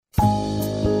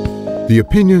The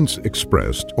opinions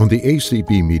expressed on the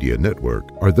ACB Media Network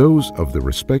are those of the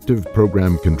respective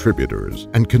program contributors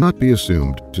and cannot be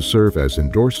assumed to serve as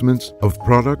endorsements of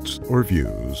products or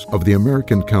views of the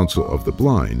American Council of the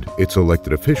Blind, its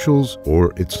elected officials,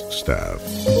 or its staff.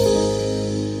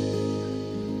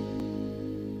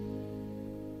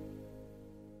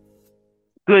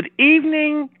 Good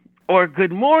evening or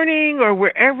good morning or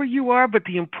wherever you are, but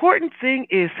the important thing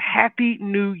is Happy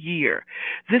New Year.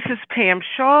 This is Pam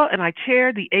Shaw, and I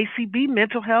chair the ACB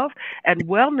Mental Health and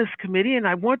Wellness Committee, and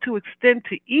I want to extend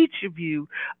to each of you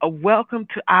a welcome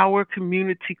to our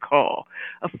community call.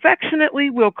 Affectionately,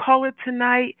 we'll call it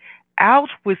tonight, Out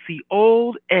with the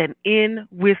Old and In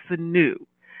with the New.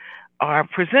 Our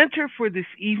presenter for this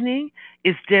evening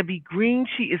is Debbie Green.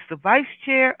 She is the vice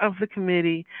chair of the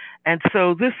committee, and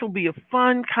so this will be a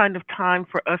fun kind of time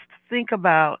for us to think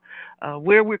about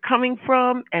where we're coming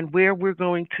from and where we're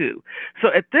going to. So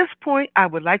at this point, I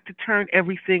would like to turn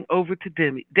everything over to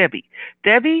Debbie.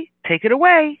 Debbie, take it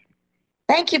away.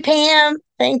 Thank you, Pam.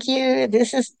 Thank you.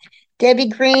 This is Debbie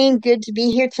Green. Good to be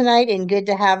here tonight and good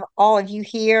to have all of you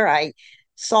here. I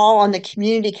saw on the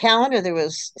community calendar there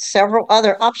was several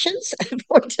other options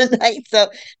for tonight, so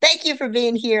thank you for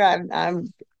being here.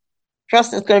 I'm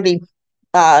trusting it's going to be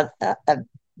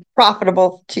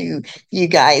profitable to you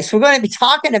guys. We're going to be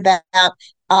talking about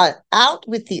out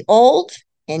with the old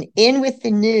and in with the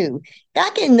new.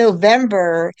 Back in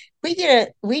November, we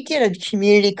did a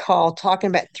community call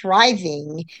talking about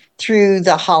thriving through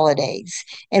the holidays,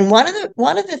 and one of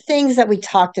the things that we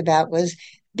talked about was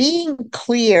being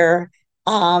clear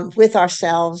with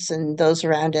ourselves and those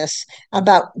around us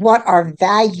about what our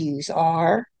values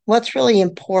are, what's really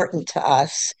important to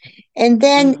us, and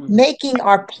then making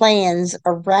our plans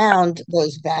around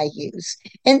those values.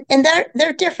 And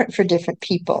they're different for different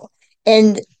people.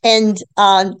 And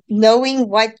knowing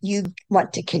what you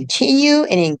want to continue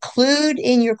and include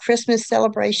in your Christmas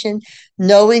celebration,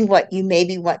 knowing what you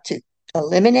maybe want to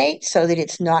eliminate so that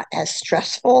it's not as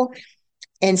stressful.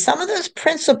 And some of those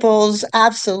principles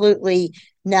absolutely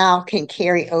now can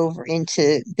carry over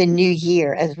into the new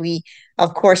year, as we,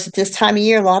 of course, at this time of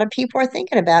year, a lot of people are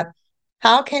thinking about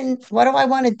what do I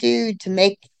want to do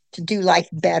to do life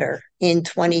better in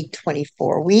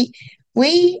 2024?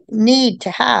 We need to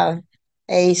have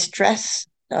a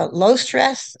low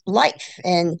stress life,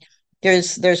 and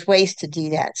there's ways to do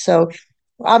that. So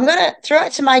I'm going to throw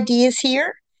out some ideas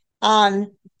here.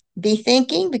 Be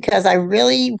thinking, because I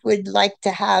really would like to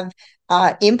have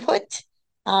input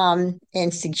and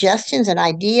suggestions and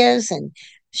ideas and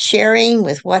sharing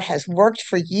with what has worked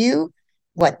for you,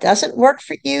 what doesn't work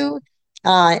for you.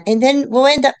 And then we'll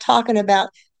end up talking about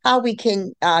how we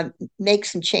can make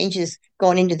some changes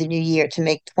going into the new year to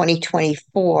make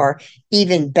 2024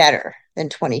 even better than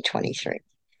 2023.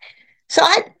 So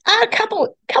I had a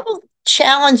couple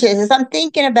challenges as I'm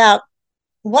thinking about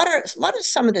what are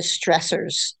some of the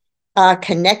stressors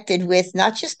connected with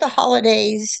not just the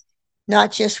holidays, not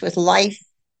just with life,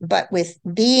 but with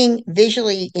being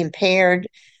visually impaired,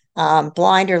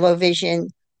 blind or low vision.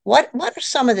 What are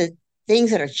some of the things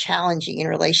that are challenging in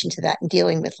relation to that and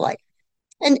dealing with life?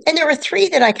 And there were three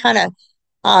that I kind of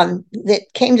that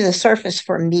came to the surface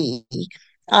for me.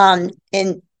 And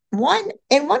one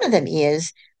of them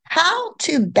is how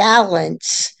to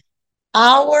balance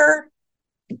our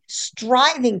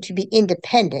striving to be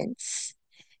independence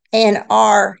and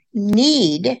our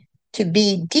need to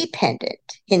be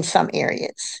dependent in some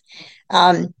areas.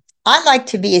 I like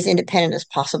to be as independent as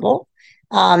possible.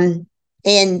 But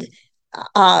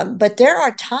there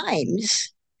are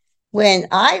times when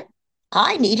I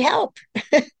need help.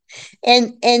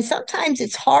 And sometimes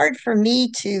it's hard for me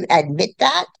to admit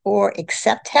that or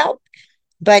accept help.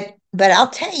 But I'll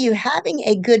tell you, having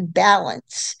a good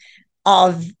balance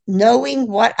of knowing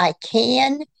what I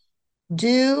can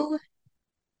do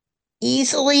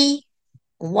easily,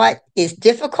 what is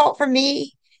difficult for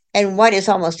me, and what is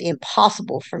almost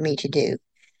impossible for me to do.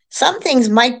 Some things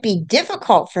might be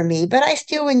difficult for me, but I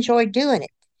still enjoy doing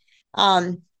it.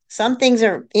 Some things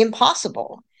are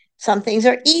impossible. Some things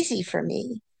are easy for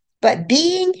me. But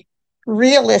being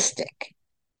realistic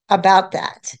about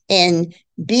that and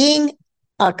being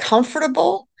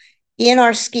comfortable in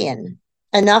our skin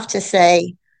enough to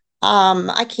say,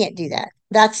 I can't do that.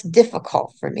 That's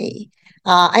difficult for me.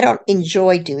 I don't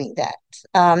enjoy doing that.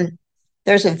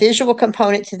 There's a visual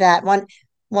component to that.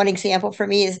 One example for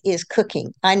me is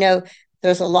cooking. I know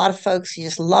there's a lot of folks who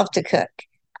just love to cook.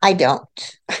 I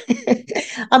don't.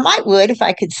 I might would if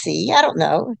I could see. I don't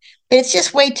know. But it's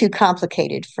just way too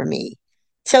complicated for me.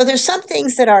 So there's some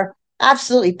things that are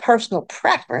absolutely personal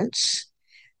preference.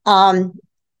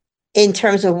 in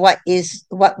terms of what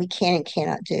we can and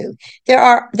cannot do. There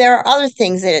are other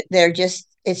things that they're just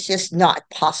it's just not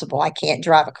possible. I can't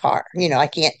drive a car. I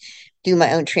can't do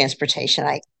my own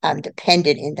transportation. I'm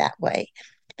dependent in that way.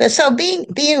 But so being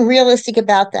realistic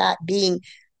about that, being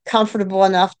comfortable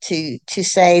enough to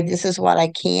say this is what I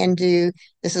can do,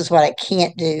 this is what I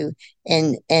can't do,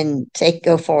 and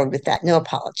go forward with that. No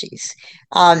apologies.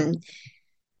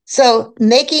 So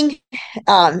making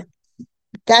um,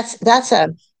 that's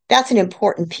an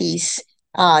important piece,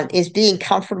 is being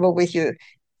comfortable with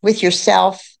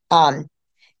yourself, and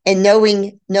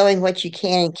knowing what you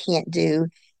can and can't do.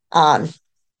 Um,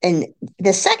 and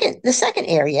the second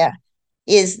area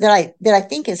is that I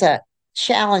think is a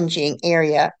challenging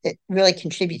area that really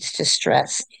contributes to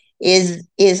stress is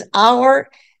our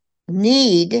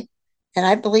need, and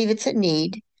I believe it's a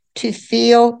need, to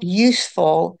feel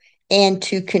useful and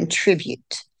to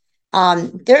contribute.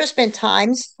 There's been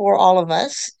times for all of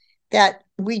us that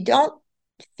we don't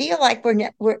feel like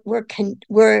we're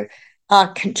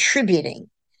contributing,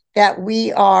 that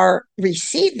we are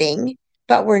receiving,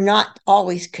 but we're not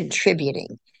always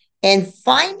contributing. And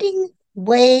finding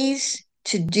ways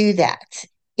to do that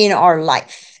in our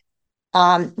life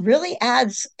really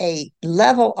adds a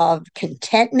level of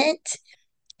contentment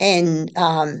and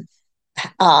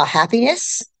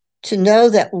happiness, to know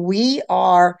that we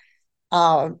are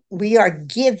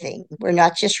giving. We're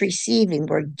not just receiving.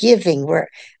 We're giving. We're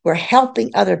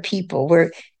helping other people.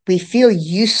 We feel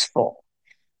useful.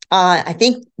 I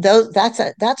think that's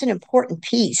an important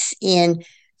piece in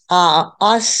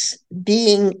us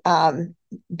being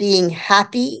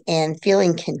happy and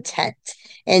feeling content.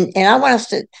 And I want us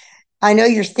to. I know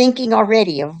you're thinking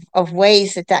already of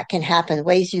ways that can happen,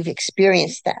 ways you've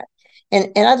experienced that,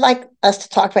 and I'd like us to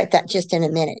talk about that just in a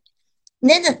minute.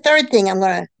 And then the third thing I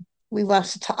want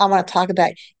to talk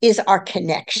about is our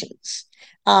connections.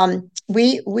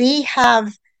 We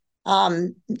have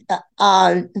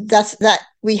that's that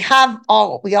we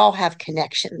all have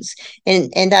connections,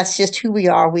 and that's just who we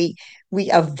are. We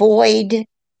avoid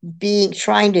being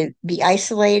trying to be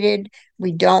isolated.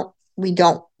 We don't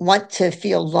want to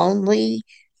feel lonely,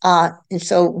 and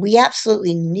so we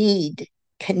absolutely need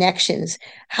connections.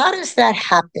 How does that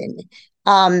happen?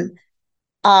 Um,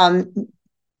 um,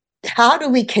 how do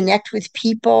we connect with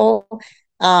people?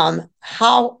 How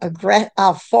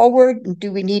forward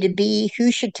do we need to be?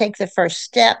 Who should take the first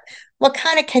step? What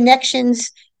kind of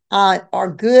connections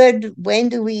are good? When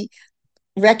do we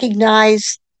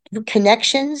recognize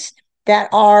connections that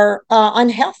are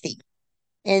unhealthy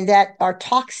and that are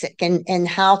toxic, and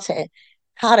how to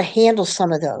handle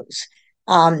some of those?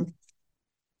 Um,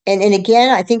 and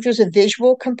again, I think there's a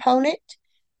visual component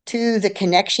to the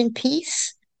connection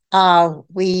piece.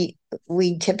 We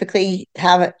typically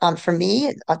have it. For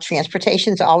me,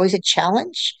 transportation is always a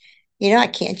challenge. I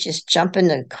can't just jump in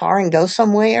the car and go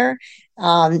somewhere.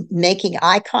 Making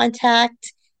eye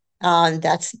contact,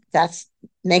 that's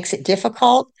makes it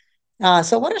difficult.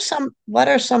 So what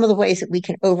are some of the ways that we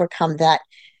can overcome that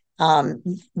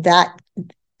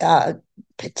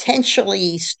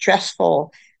potentially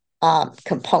stressful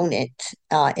component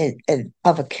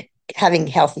of having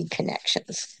healthy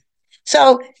connections?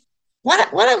 So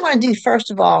what I want to do first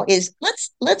of all is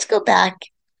let's go back,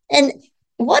 and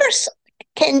what are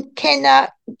can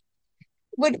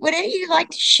would any of you like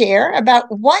to share about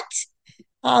what?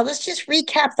 Let's just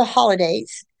recap the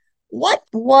holidays. What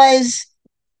was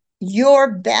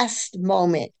your best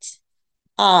moment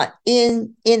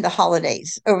in the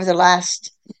holidays over the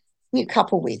last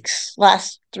couple weeks,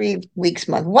 last 3 weeks,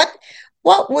 month?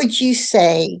 What would you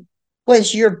say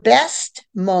was your best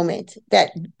moment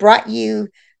that brought you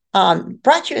a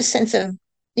sense of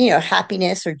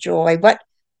happiness or joy? What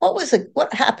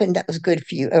happened that was good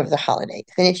for you over the holidays?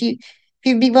 And if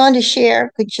you'd be willing to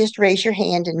share, could just raise your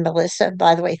hand. And Melissa,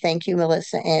 by the way, thank you,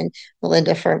 Melissa and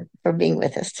Melinda, for being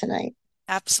with us tonight.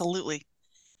 Absolutely.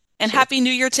 And Sure. Happy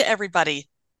New Year to everybody.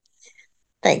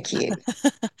 Thank you.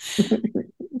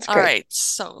 It's All great. right.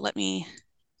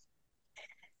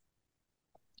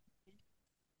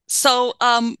 So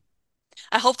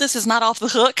I hope this is not off the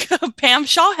hook. Pam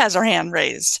Shaw has her hand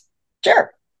raised.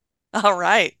 Sure. All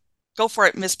right. Go for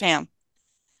it, Miss Pam.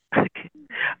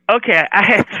 Okay, I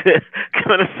had to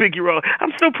kind of figure out.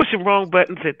 I'm still pushing wrong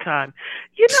buttons at times.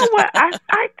 You know what? I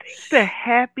think the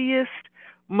happiest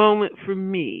moment for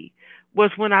me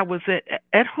was when I was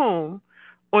at home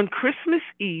on Christmas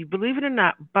Eve, believe it or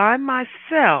not, by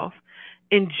myself,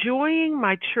 enjoying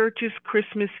my church's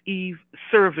Christmas Eve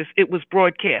service. It was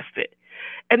broadcasted.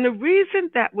 And the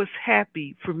reason that was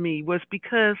happy for me was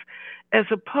because, as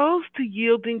opposed to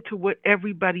yielding to what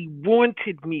everybody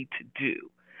wanted me to do,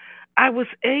 I was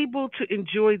able to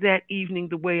enjoy that evening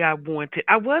the way I wanted.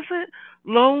 I wasn't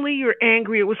lonely or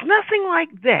angry. It was nothing like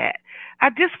that. I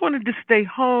just wanted to stay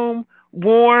home,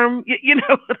 warm, you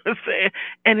know what I'm saying,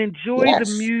 and enjoy the Yes.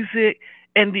 music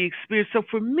and the experience. So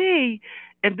for me,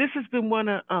 and this has been one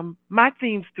of my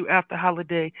themes throughout the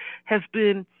holiday, has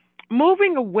been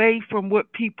moving away from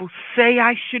what people say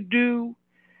I should do,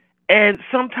 and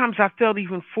sometimes I felt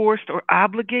even forced or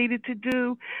obligated to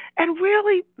do, and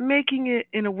really making it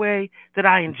in a way that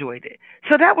I enjoyed it.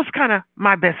 So that was kind of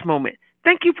my best moment.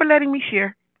 Thank you for letting me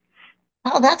share.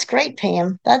 Oh, that's great,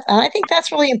 Pam. That I think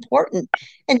that's really important.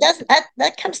 And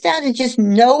that comes down to just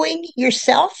knowing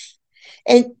yourself.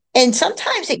 And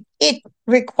sometimes it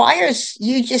requires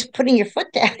you just putting your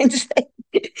foot down and saying,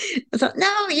 so,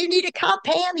 no, you need a comp,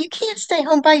 Pam. You can't stay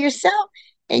home by yourself.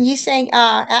 And you saying,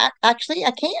 actually,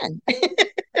 I can.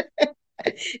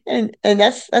 And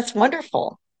that's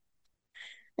wonderful.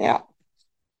 Yeah.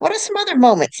 What are some other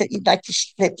moments that you'd like to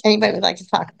that anybody would like to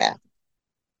talk about?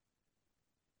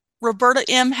 Roberta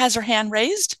M. has her hand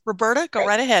raised. Roberta, go Great.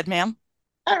 right ahead, ma'am.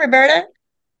 Hi, Roberta.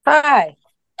 Hi.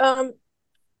 Um,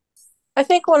 I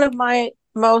think one of my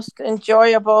most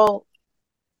enjoyable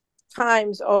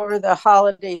times over the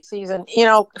holiday season,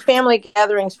 family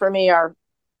gatherings for me are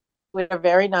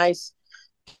very nice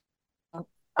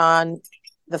on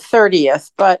the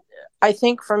 30th, but I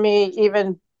think for me,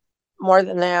 even more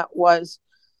than that was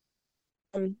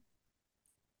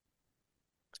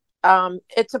um,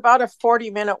 it's about a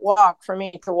 40-minute walk for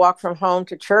me to walk from home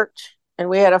to church. And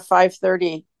we had a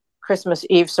 5:30 Christmas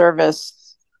Eve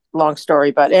service. Long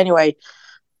story, but anyway,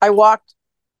 I walked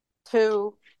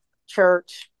to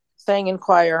church, sang in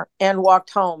choir, and walked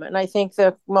home. And I think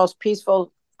the most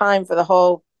peaceful time for the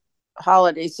whole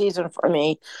holiday season for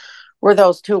me were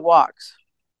those two walks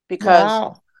because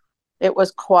Wow. it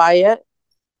was quiet.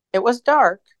 It was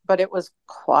dark, but it was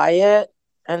quiet.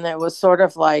 And it was sort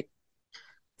of like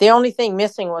the only thing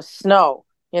missing was snow,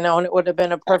 and it would have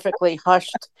been a perfectly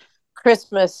hushed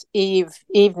Christmas Eve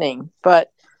evening.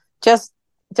 But just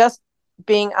just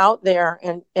being out there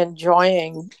and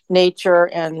enjoying nature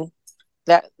and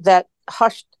that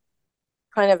hushed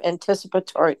kind of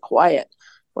anticipatory quiet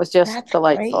was just That's great.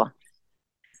 delightful.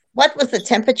 What was the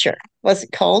temperature? Was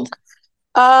it cold?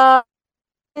 Uh,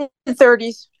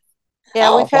 30s. Yeah,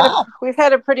 Oh, wow. we've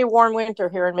had a pretty warm winter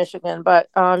here in Michigan, but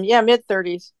yeah, mid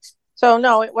 30s. So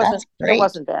no, That's it great.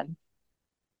 wasn't bad.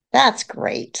 That's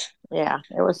great. Yeah,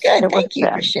 it Good. Thank wasn't you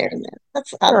for bad. sharing that. That's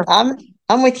Sure.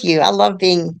 I'm with you. I love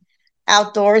being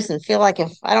outdoors and feel like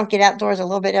if I don't get outdoors a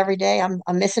little bit every day, I'm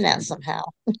missing out somehow.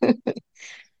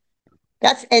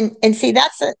 That's and see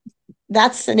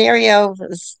that scenario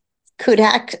could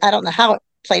act. I don't know how it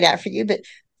played out for you, but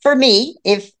for me,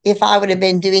 if I would have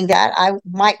been doing that, I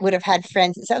would have had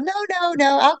friends that said, no, no,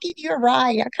 no, I'll give you a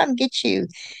ride. I'll come get you.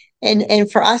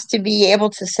 And for us to be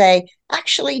able to say,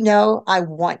 actually, no, I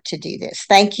want to do this.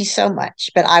 Thank you so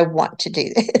much, but I want to do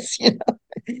this,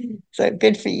 So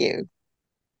good for you.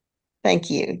 Thank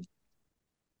you.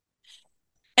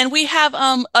 And we have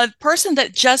a person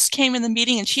that just came in the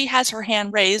meeting and she has her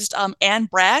hand raised, Ann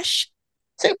Brash.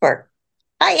 Super.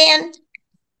 Hi, Ann.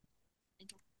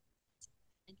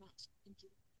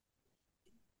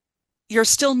 You're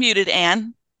still muted,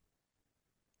 Ann.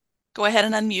 Go ahead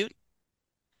and unmute.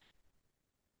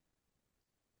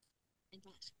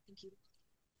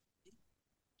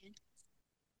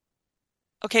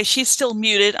 Okay, she's still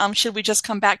muted. Should we just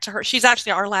come back to her? She's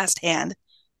actually our last hand.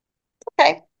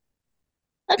 Okay.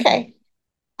 Okay.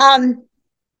 Um,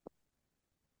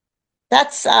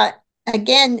 that's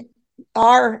again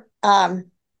our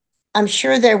I'm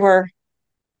sure there were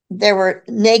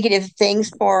negative things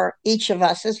for each of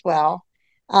us as well.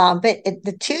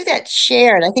 The two that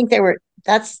shared, I think that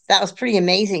was pretty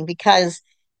amazing because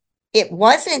it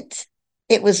wasn't,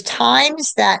 it was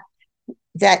times that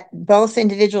both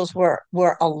individuals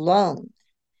were alone,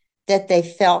 that they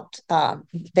felt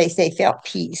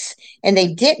peace, and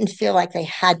they didn't feel like they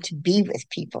had to be with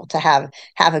people to have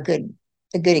a good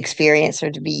experience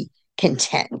or to be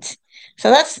content.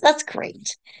 So that's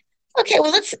great. Okay,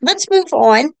 well let's move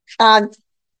on.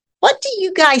 What do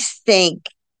you guys think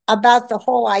about the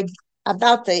whole idea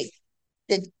about the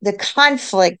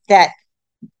conflict that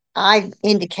I've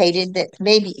indicated that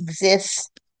maybe exists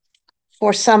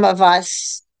for some of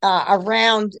us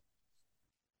around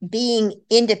being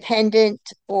independent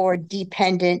or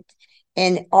dependent,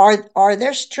 and are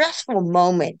there stressful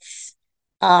moments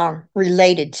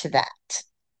related to that?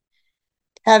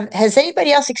 Has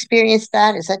anybody else experienced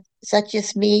that? Is that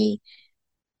just me?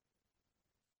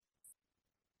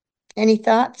 Any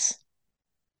thoughts?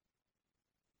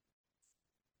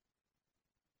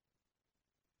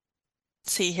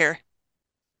 Let's see here.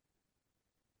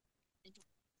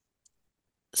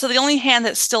 So the only hand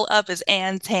that's still up is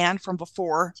Anne's hand from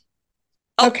before.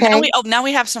 Oh, Okay. now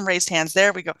we have some raised hands.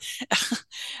 There we go.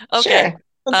 Okay. Sure.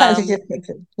 Sometimes it just takes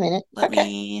a minute. Let Okay.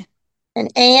 me. And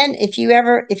Anne, if you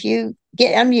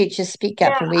get unmute, just speak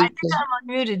up Yeah, and I we think I'm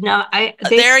unmuted now.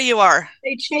 There you are.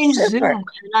 They changed Super. Zoom,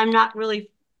 and I'm not really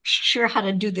sure how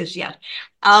to do this yet.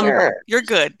 Sure. You're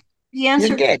good. The answer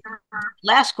You're good.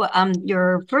 to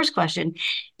your first question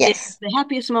Yes. is the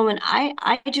happiest moment.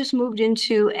 I just moved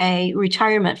into a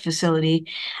retirement facility,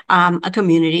 a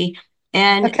community,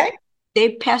 and Okay.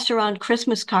 they passed around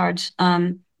Christmas cards,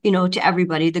 to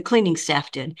everybody. The cleaning staff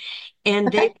did, and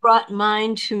Okay. they brought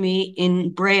mine to me in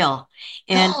Braille,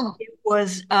 and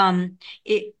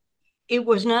it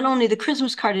was not only the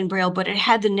Christmas card in Braille, but it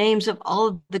had the names of all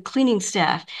of the cleaning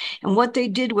staff. And what they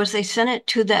did was they sent it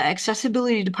to the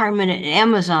accessibility department at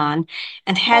Amazon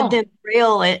and had them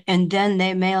Braille it, and then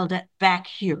they mailed it back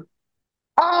here.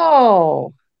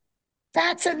 Oh,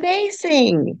 that's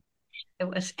amazing. It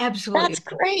was absolutely. That's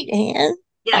great, Anne.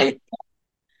 Yeah.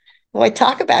 Boy,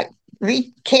 talk about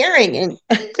caring, and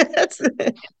that's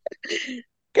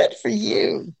good for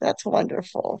you. That's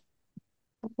wonderful.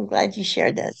 I'm glad you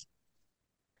shared that.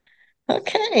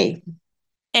 Okay.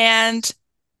 And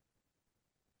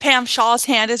Pam Shaw's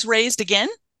hand is raised again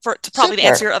to probably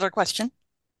answer your other question.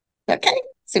 Okay,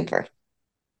 super.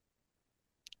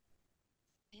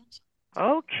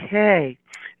 Okay.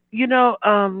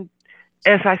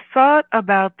 As I thought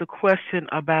about the question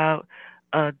about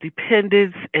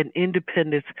dependence and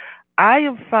independence, I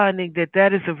am finding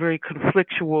that is a very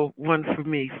conflictual one for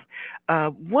me.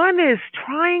 One is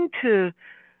trying to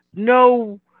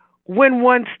know when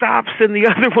one stops and the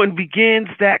other one begins,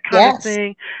 that kind of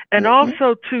thing. And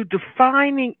also to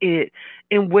defining it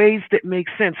in ways that make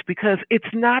sense, because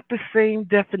it's not the same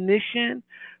definition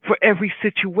for every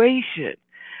situation.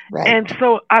 Right. And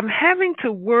so I'm having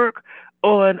to work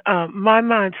on my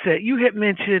mindset. You had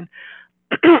mentioned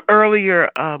earlier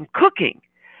cooking.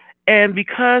 And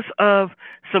because of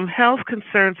some health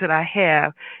concerns that I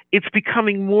have, it's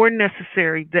becoming more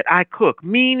necessary that I cook,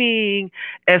 meaning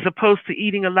as opposed to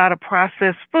eating a lot of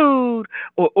processed food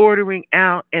or ordering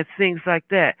out and things like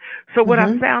that. So what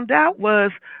I found out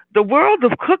was the world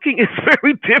of cooking is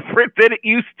very different than it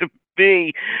used to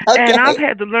be. Okay. And I've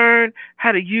had to learn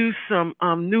how to use some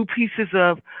new pieces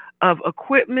of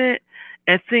equipment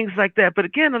and things like that. But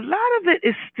again, a lot of it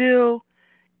is still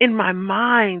in my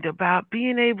mind about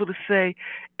being able to say,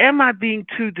 am I being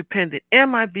too dependent?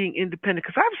 Am I being independent?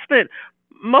 Because I've spent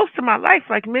most of my life,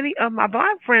 like many of my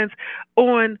Blind friends,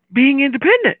 on being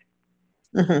independent.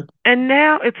 And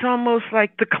now it's almost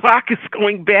like the clock is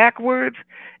going backwards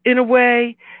in a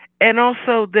way. And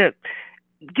also that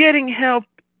getting help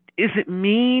isn't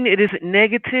mean, it isn't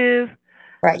negative,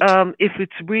 right? If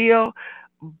it's real.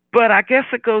 But I guess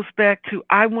it goes back to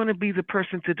I want to be the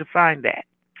person to define that.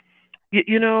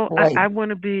 I want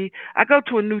to be, I go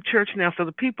to a new church now, so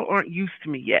the people aren't used to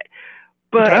me yet.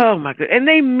 But oh my God, and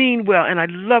they mean well, and I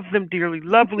love them dearly,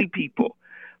 lovely people.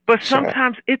 But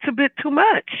sometimes it's a bit too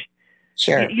much.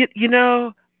 Sure. I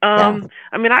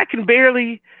mean, I can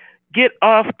barely get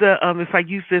off the, if I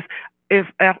use this,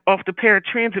 off the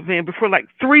paratransit van before like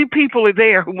 3 people are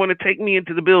there who want to take me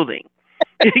into the building.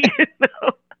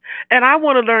 And I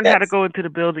want to learn how to go into the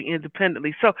building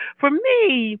independently. So for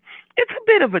me, it's a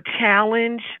bit of a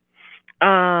challenge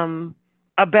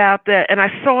about that. And I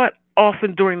saw it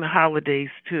often during the holidays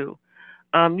too.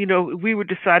 We were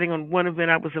deciding on one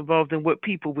event I was involved in what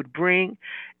people would bring.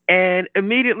 And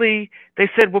immediately they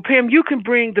said, well, Pam, you can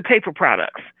bring the paper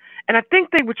products. And I think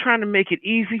they were trying to make it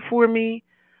easy for me.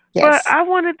 But I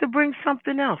wanted to bring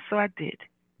something else, so I did.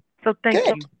 So thank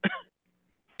you.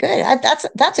 Good.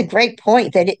 That's a great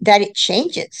point that it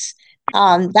changes.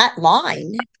 That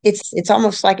line, it's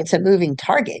almost like it's a moving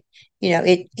target.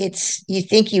 It's you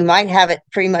think you might have it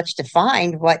pretty much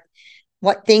defined what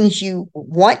things you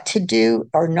want to do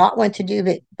or not want to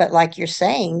do, but like you're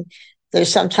saying,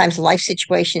 there's sometimes life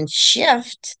situations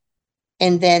shift,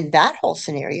 and then that whole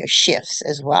scenario shifts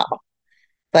as well.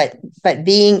 But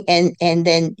being and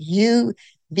then you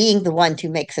being the one to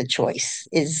make the choice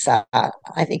is, I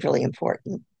think, really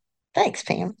important. Thanks,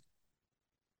 Pam.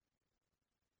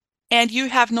 And you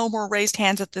have no more raised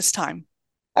hands at this time.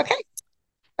 Okay.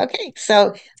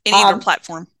 So in either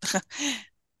platform.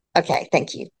 Okay,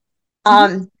 thank you.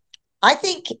 I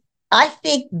think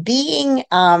being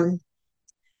I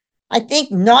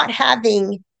think not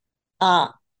having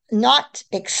not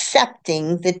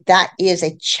accepting that is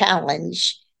a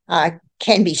challenge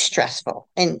can be stressful,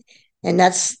 and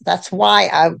that's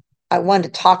why I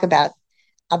wanted to talk about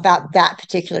about that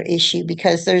particular issue,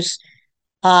 because there's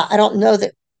I don't know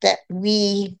that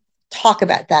we talk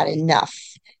about that enough.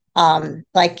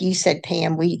 Like you said,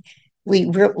 Pam, we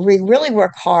really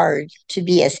work hard to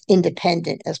be as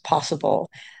independent as possible.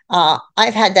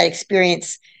 I've had that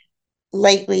experience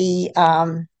lately.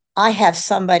 I have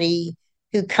somebody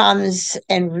who comes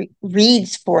and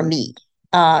reads for me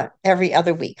every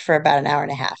other week for about an hour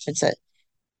and a half. It's a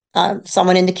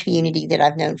someone in the community that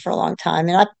I've known for a long time,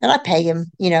 and I pay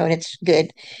him, and it's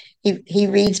good. He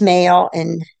reads mail,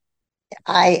 and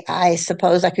I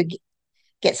suppose I could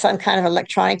get some kind of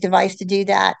electronic device to do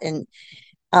that, and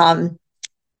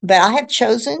but I have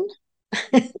chosen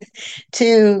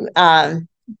to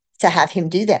have him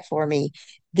do that for me.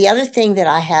 The other thing that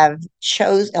I have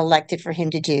elected for him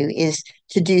to do is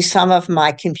to do some of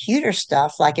my computer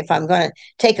stuff. Like if I'm going to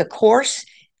take a course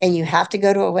and you have to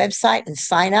go to a website and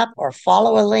sign up, or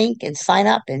follow a link and sign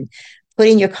up and put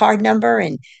in your card number.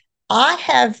 And I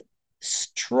have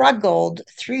struggled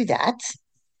through that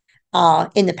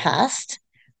in the past.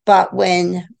 But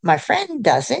when my friend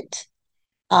does it,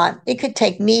 it could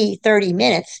take me 30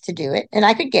 minutes to do it, and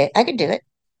I could do it.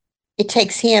 It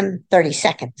takes him 30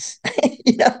 seconds.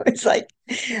 It's like,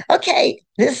 okay,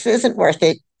 this isn't worth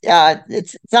it.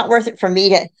 It's not worth it for me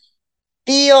to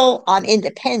feel I'm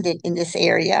independent in this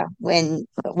area when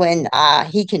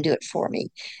he can do it for me.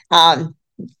 And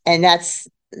that's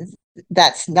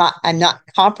not, I'm not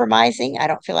compromising. I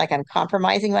don't feel like I'm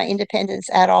compromising my independence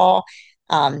at all.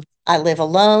 I live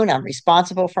alone. I'm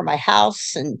responsible for my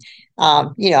house, and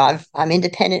I'm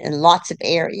independent in lots of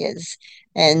areas.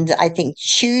 And I think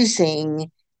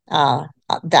choosing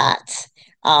that,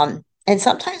 and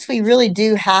sometimes we really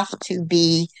do have to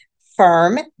be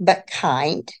firm but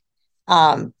kind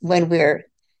when we're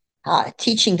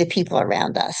teaching the people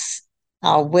around us.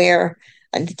 Where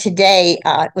today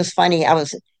it was funny. I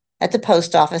was at the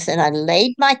post office, and I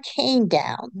laid my cane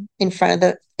down in front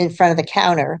of the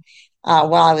counter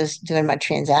while I was doing my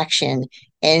transaction.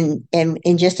 And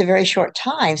in just a very short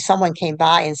time, someone came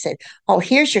by and said, "Oh,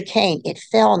 here's your cane. It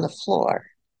fell on the floor."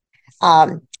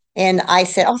 And I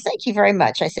said, "Oh, thank you very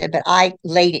much." I said, "But I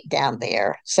laid it down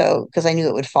there, so because I knew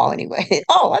it would fall anyway."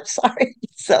 "Oh, I'm sorry."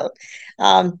 So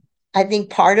I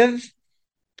think part of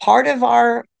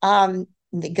our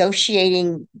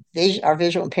negotiating our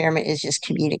visual impairment is just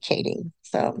communicating.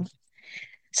 So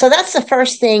that's the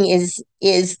first thing,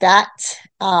 is that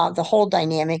the whole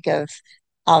dynamic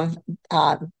of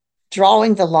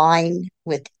drawing the line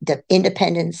with the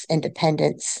independence and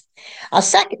dependence. The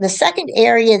second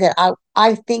area that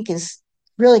I think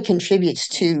really contributes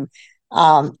to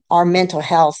our mental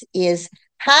health is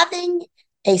having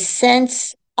a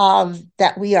sense of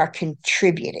that we are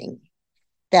contributing,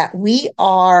 that we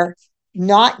are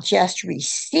not just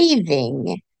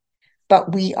receiving,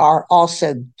 but we are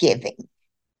also giving.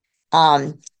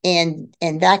 And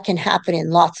that can happen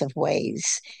in lots of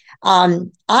ways.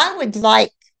 I would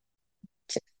like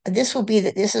to, this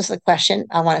is the question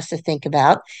I want us to think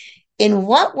about. In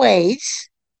what ways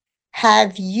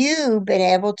have you been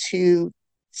able to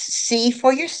see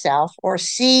for yourself, or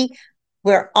see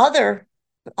where other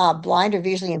blind or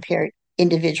visually impaired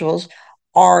individuals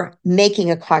are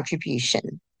making a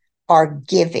contribution, are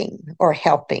giving, or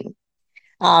helping?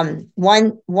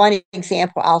 One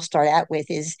example I'll start out with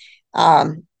is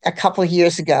a couple of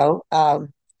years ago,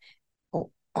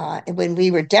 when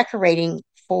we were decorating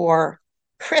for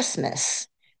Christmas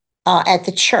at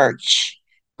the church.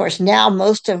 Of course, now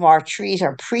most of our trees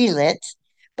are pre-lit,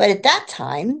 but at that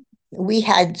time we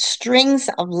had strings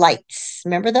of lights.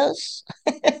 Remember those?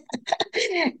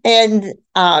 And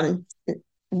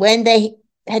when they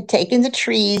had taken the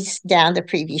trees down the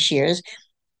previous years,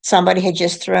 somebody had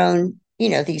just thrown,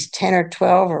 these 10 or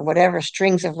 12 or whatever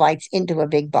strings of lights into a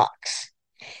big box.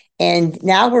 And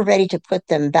now we're ready to put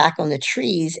them back on the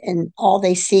trees, and all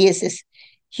they see is this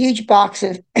huge box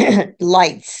of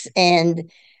lights.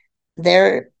 And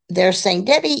they're saying,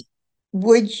 "Debbie,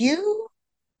 we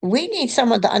need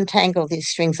someone to untangle these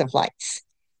strings of lights.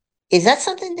 Is that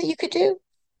something that you could do?"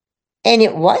 And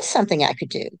it was something I could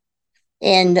do.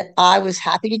 And I was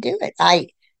happy to do it. I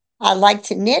like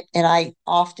to knit, and I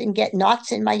often get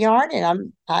knots in my yarn,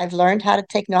 and I've learned how to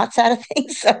take knots out of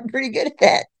things. So I'm pretty good at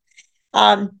that.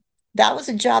 That was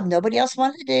a job nobody else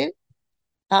wanted to do.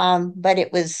 But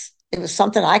it was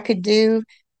something I could do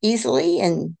easily,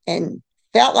 and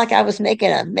felt like I was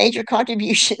making a major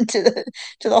contribution to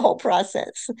the whole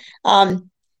process. Can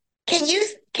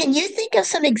you think of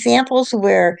some examples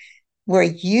where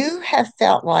you have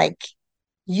felt like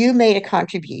you made a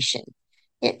contribution?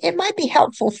 It might be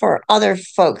helpful for other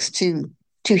folks to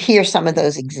hear some of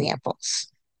those examples.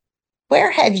 where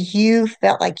have you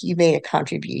felt like you made a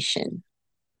contribution?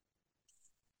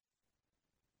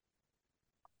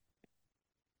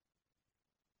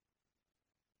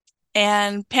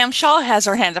 And Pam Shaw has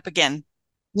her hand up again.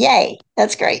 Yay.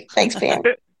 That's great. Thanks, Pam.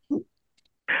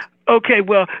 Okay,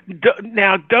 well,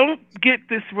 now don't get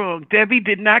this wrong. Debbie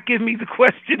did not give me the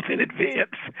questions in advance.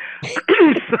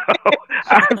 So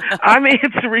I'm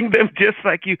answering them just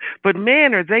like you. But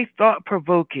man, are they thought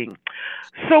provoking.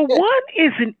 So, one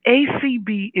is an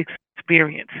ACB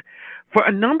experience. For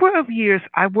a number of years,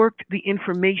 I worked the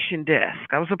information desk.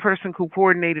 I was a person who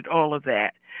coordinated all of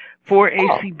that for Oh,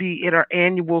 ACB at our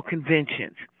annual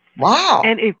conventions. wow.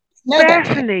 And it Know that,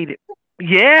 Pam. fascinated.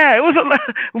 Yeah, it was a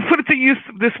lot. Put it to use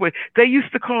this way. They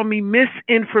used to call me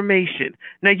misinformation.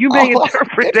 Now you may Oh,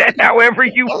 interpret good. that however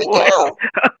you There we want. go.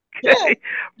 Yeah. Okay,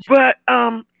 but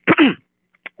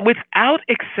without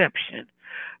exception,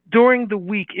 during the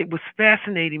week, it was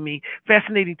fascinating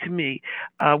to me,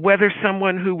 whether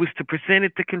someone who was to present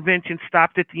at the convention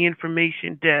stopped at the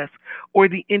information desk or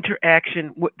the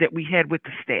interaction that we had with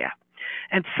the staff.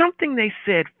 And something they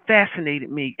said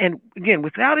fascinated me. And again,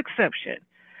 without exception,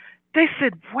 they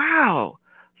said, wow,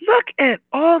 look at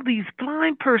all these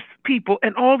blind people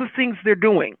and all the things they're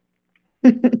doing.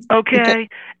 Okay. Okay.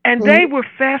 And Mhm. they were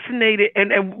fascinated.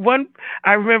 And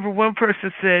I remember one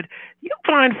person said, you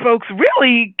blind folks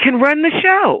really can run the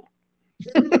show.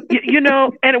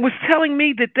 And it was telling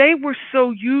me that they were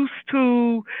so used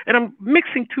to, and I'm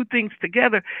mixing two things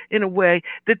together in a way,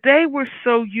 that they were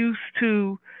so used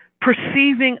to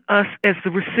perceiving us as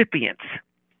the recipients,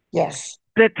 Yes.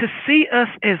 that to see us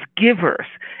as givers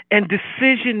and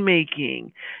decision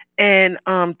making and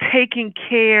taking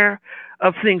care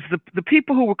of things. The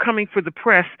people who were coming for the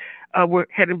press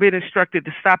had been instructed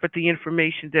to stop at the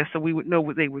information desk so we would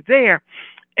know they were there.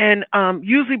 And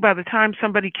usually by the time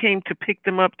somebody came to pick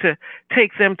them up to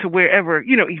take them to wherever,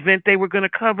 event they were going to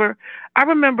cover, I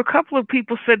remember a couple of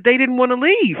people said they didn't want to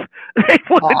leave. They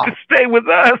wanted to Wow. stay with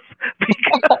us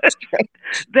because That's great.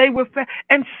 they were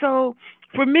and so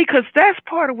for me, because that's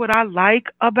part of what I like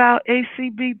about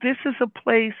ACB, this is a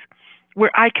place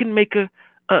where I can make a,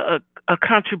 a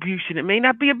contribution. It may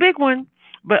not be a big one,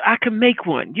 but I can make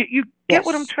one. You get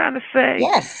what I'm Yes. trying to say?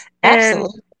 Yes. And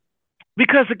Absolutely.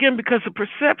 because the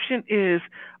perception is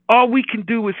all we can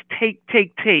do is take,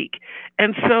 take, take.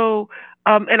 And so,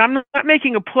 and I'm not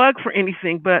making a plug for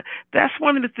anything, but that's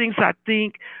one of the things I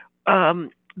think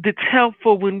that's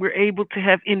helpful when we're able to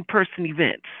have in-person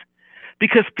events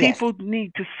because Yes. people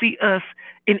need to see us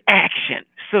in action,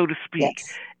 so to speak. Yes.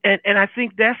 And I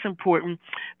think that's important.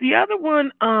 The other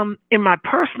one in my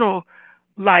personal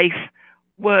life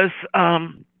was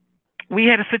we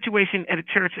had a situation at a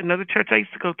church, another church I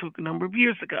used to go to a number of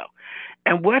years ago.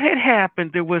 And what had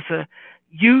happened, there was a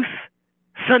youth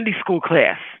Sunday school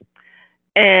class.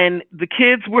 And the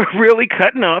kids were really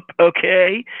cutting up,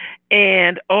 okay?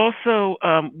 And also,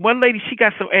 one lady, she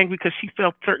got so angry because she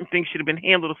felt certain things should have been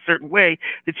handled a certain way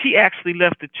that she actually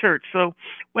left the church. So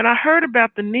when I heard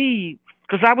about the need,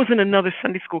 because I was in another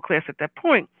Sunday school class at that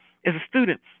point as a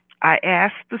student, I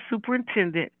asked the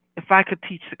superintendent if I could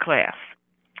teach the class.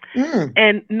 Mm.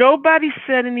 And nobody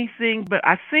said anything, but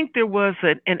I think there was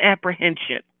an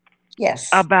apprehension Yes.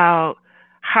 about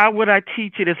how would I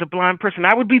teach it as a blind person.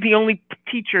 I would be the only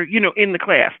teacher, in the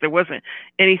class. There wasn't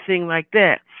anything like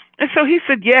that. And so he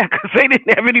said, yeah, because they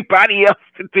didn't have anybody else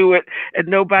to do it, and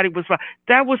nobody was.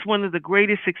 That was one of the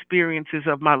greatest experiences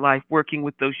of my life working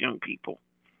with those young people.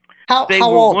 They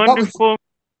How were old? wonderful.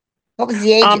 What was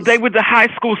the They ages? were the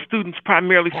high school students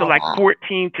primarily, so Oh like wow.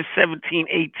 14 to 17,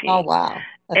 Oh 18. wow.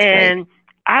 That's great. And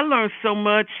I learned so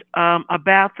much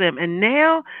about them. And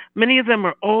now many of them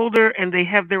are older and they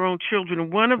have their own children.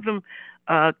 And one of them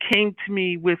came to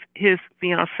me with his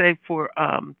fiance for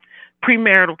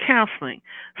premarital counseling.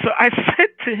 So I said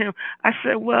to him, I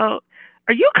said, well,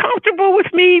 are you comfortable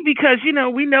with me? Because,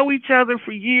 we know each other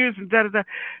for years and da da da.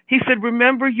 He said,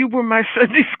 remember, you were my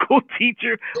Sunday school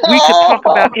teacher. We could talk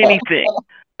about anything.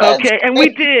 That's Okay. And we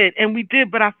great. did. And we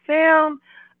did. But I found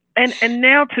and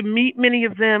now to meet many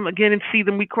of them again and see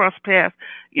them, we cross paths,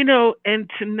 and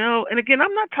to know. And again,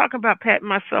 I'm not talking about patting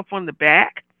myself on the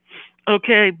back,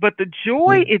 okay, but the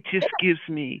joy Mm. it just gives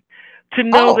me to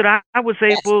know Oh that I was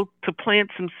yes. able to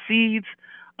plant some seeds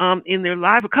in their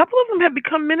life. A couple of them have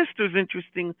become ministers,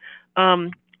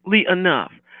 interestingly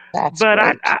enough. That's But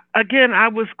great. I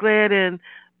was glad. And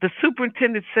the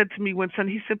superintendent said to me one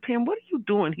Sunday, he said, Pam, what are you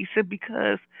doing? He said,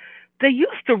 because they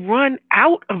used to run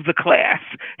out of the class.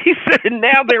 He said, and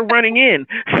now they're running in.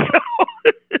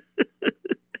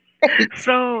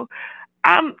 So,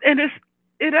 and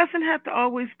it doesn't have to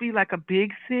always be like a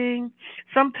big thing.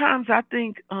 Sometimes I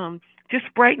think just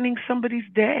brightening somebody's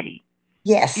day.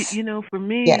 Yes. For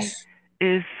me, Yes.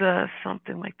 is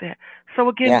something like that. So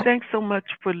again, Yeah. thanks so much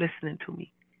for listening to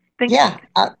me. Thank Yeah.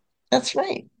 you. That's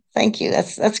right. Thank you.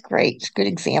 That's great. It's a good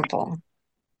example.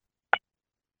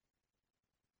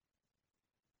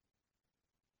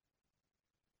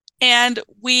 And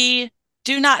we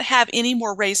do not have any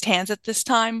more raised hands at this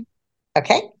time.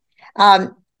 Okay.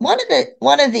 One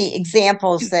of the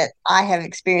examples that I have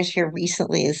experienced here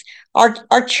recently is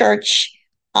our church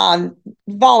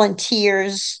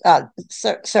volunteers.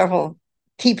 Several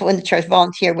people in the church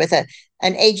volunteer with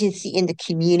an agency in the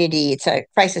community. It's a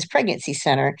crisis pregnancy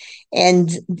center,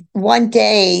 and one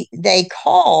day they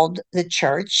called the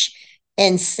church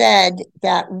and said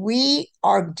that we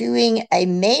are doing a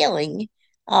mailing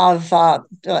of to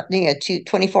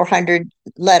 2,400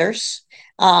 letters.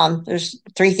 There's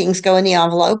 3 things go in the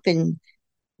envelope, and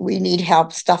we need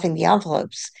help stuffing the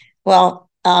envelopes. Well,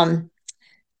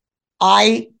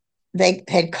 they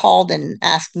had called and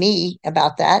asked me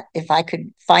about that, if I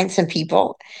could find some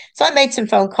people. So I made some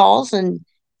phone calls and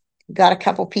got a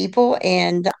couple people,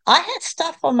 and I had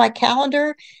stuff on my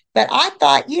calendar, but I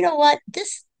thought, you know what,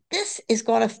 this is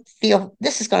going to feel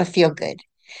good.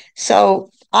 So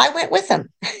I went with them,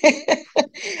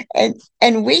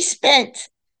 and we spent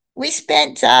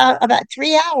about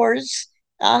 3 hours,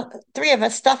 3 of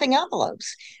us stuffing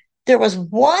envelopes. There was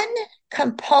one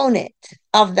component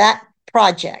of that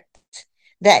project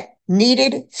that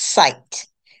needed sight,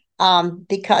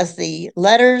 because the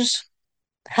letters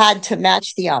had to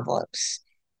match the envelopes,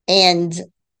 and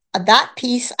that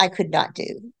piece I could not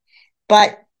do.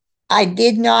 But I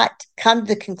did not come to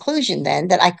the conclusion then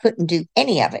that I couldn't do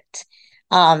any of it.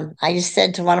 I just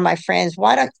said to one of my friends,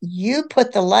 why don't you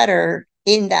put the letter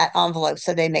in that envelope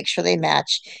so they make sure they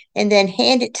match, and then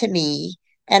hand it to me,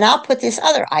 and I'll put this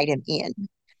other item in.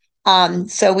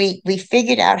 So we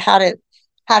figured out how to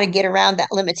get around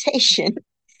that limitation.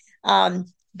 But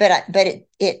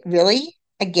it really,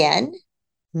 again,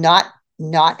 not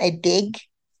not a big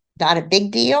not a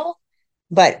big deal,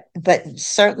 but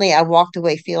certainly I walked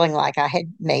away feeling like I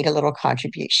had made a little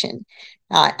contribution.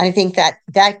 I think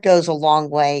that goes a long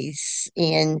ways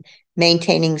in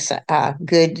maintaining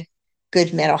good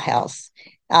mental health.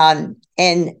 And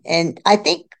I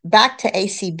think back to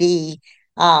ACB,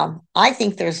 I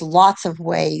think there's lots of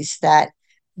ways that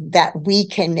we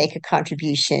can make a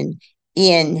contribution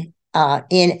in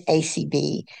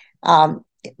ACB.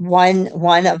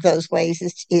 One of those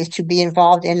ways is to be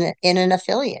involved in an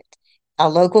affiliate, a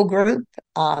local group,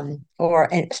 or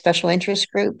a special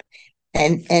interest group,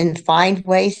 and find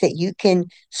ways that you can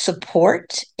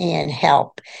support and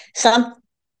help.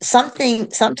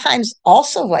 Sometimes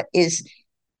also what is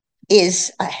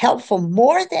helpful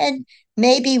more than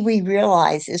maybe we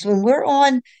realize is when we're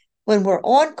on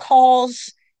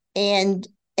calls, and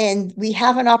we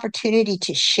have an opportunity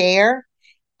to share,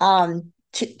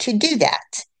 to do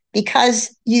that,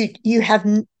 because you have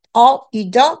all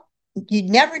you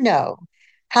never know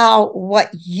how what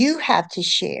you have to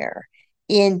share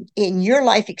in your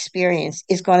life experience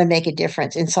is going to make a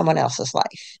difference in someone else's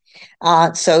life.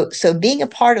 So being a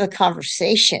part of a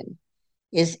conversation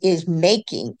is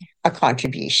making a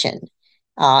contribution,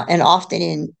 and often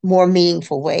in more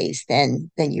meaningful ways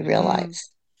than you realize.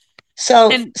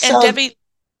 And Debbie,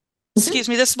 excuse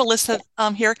me, this is Melissa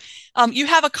here. You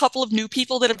have a couple of new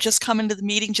people that have just come into the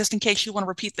meeting, just in case you want to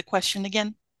repeat the question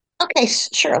again. Okay,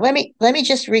 sure. Let me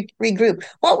just regroup.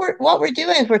 What we're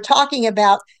doing is we're talking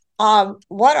about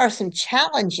what are some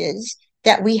challenges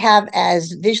that we have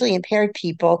as visually impaired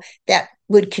people that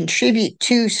would contribute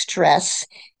to stress,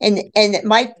 and it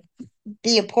might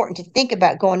be important to think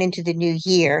about going into the new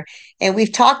year. And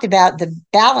we've talked about the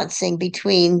balancing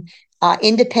between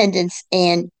independence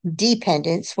and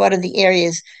dependence. What are the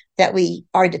areas that we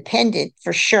are dependent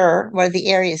for sure? What are the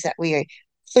areas that we are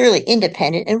clearly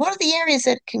independent? And what are the areas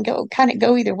that can go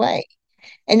either way?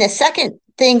 And the second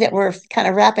thing that we're kind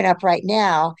of wrapping up right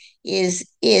now is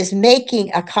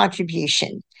making a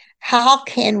contribution. How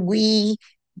can we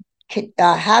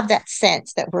have that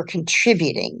sense that we're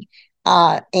contributing,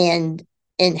 and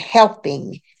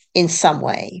helping in some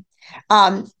way?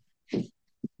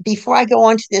 Before I go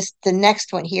on to the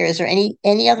next one here, is there any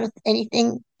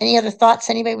other thoughts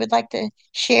anybody would like to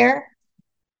share?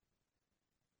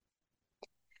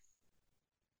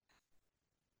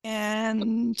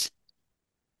 And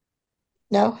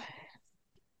no.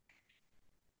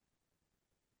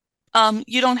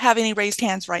 You don't have any raised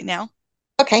hands right now.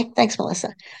 Okay, thanks,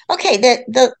 Melissa. Okay,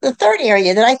 the third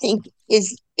area that I think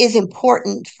is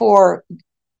important for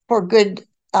good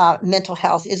mental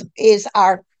health is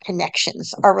our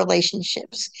connections, our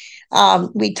relationships.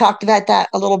 We talked about that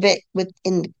a little bit when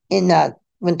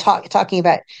talking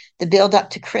about the build up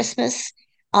to Christmas.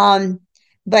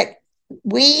 But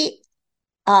we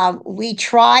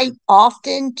try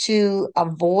often to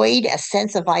avoid a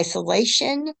sense of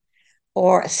isolation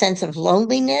or a sense of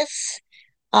loneliness.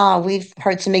 We've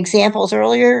heard some examples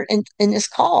earlier in this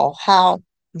call how,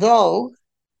 though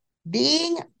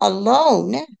being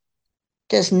alone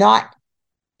does not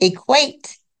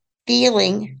equate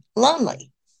feeling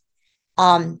lonely.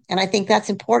 And I think that's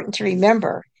important to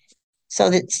remember, so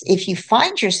that if you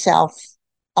find yourself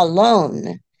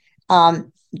alone,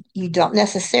 you don't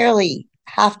necessarily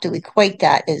have to equate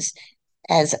that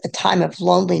as a time of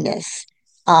loneliness.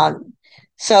 But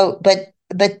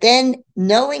then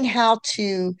knowing how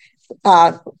to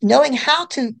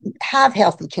have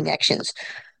healthy connections.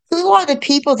 Who are the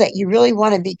people that you really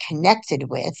want to be connected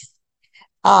with?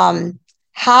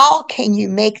 How can you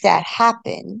make that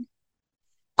happen?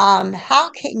 How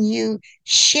can you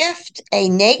shift a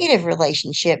negative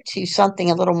relationship to something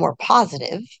a little more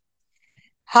positive?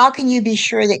 How can you be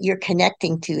sure that you're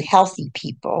connecting to healthy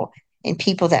people and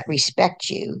people that respect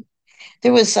you?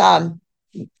 There was and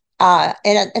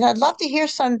I'd love to hear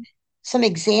some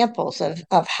examples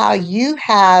of how you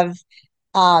have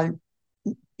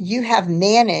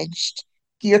managed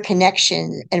your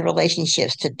connection and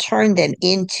relationships to turn them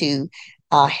into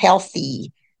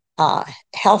healthy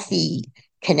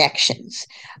connections.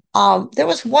 There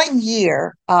was one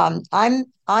year.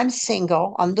 I'm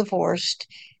single. I'm divorced,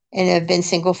 and have been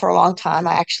single for a long time.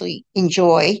 I actually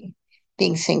enjoy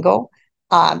being single.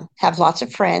 Have lots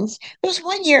of friends. There was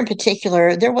one year in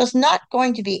particular. There was not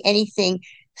going to be anything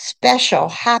special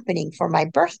happening for my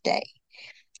birthday,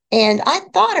 and I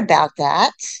thought about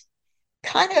that,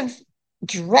 kind of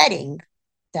dreading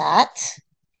that.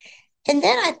 And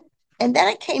then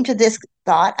I came to this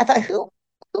thought. I thought, who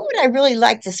would I really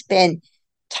like to spend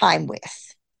time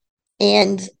with?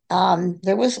 And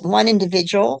there was one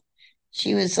individual.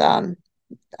 She was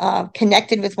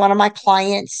connected with one of my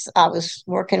clients. I was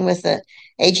working with an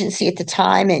agency at the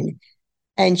time,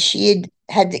 and she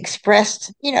had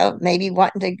expressed, maybe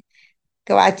wanting to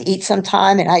go out to eat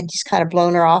sometime, and I just kind of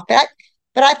blown her off.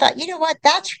 But I thought, you know what?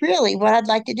 That's really what I'd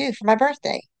like to do for my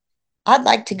birthday. I'd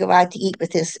like to go out to eat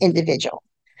with this individual.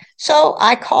 So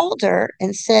I called her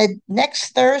and said,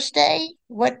 next Thursday,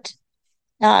 what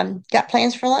got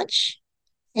plans for lunch?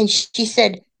 And she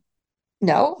said,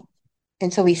 no.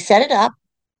 And so we set it up.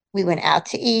 We went out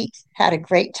to eat, had a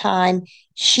great time.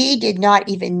 She did not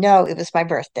even know it was my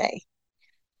birthday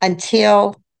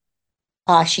until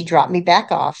she dropped me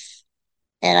back off.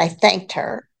 And I thanked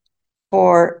her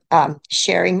for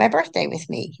sharing my birthday with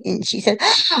me. And she said,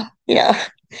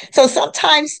 so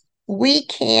sometimes we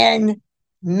can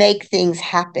make things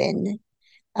happen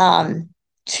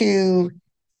to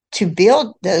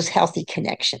build those healthy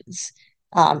connections.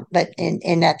 But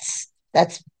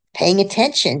that's paying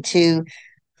attention to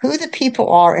who the people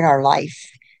are in our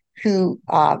life who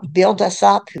build us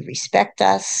up, who respect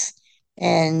us,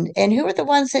 and who are the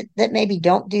ones that maybe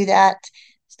don't do that.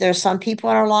 There are some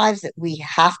people in our lives that we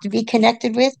have to be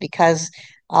connected with because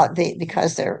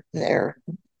they're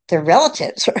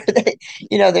relatives, or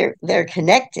they're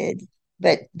connected.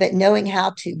 But knowing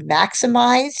how to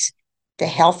maximize the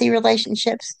healthy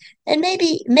relationships, and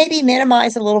maybe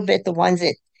minimize a little bit the ones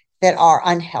that are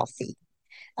unhealthy.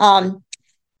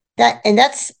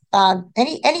 That's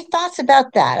any thoughts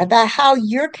about that? About how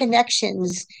your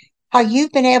connections, how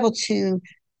you've been able to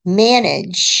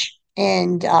manage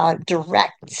and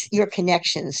direct your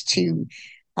connections to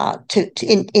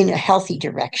in a healthy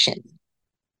direction.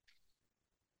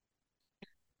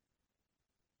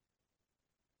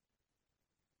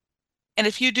 And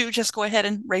if you do, just go ahead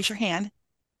and raise your hand.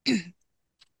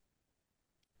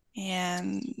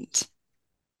 And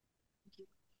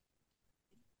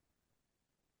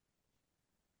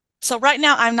so right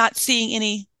now, I'm not seeing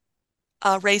any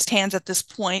raised hands at this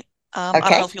point. Okay. I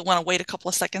don't know if you'll want to wait a couple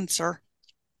of seconds or.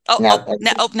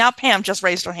 Now Pam just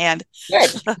raised her hand.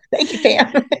 Good. Thank you,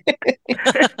 Pam.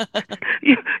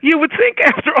 You would think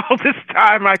after all this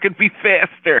time I could be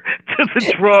faster to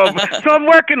the drum. So I'm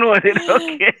working on it.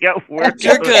 Okay, I'm working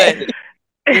You're good.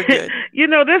 You're good.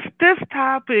 This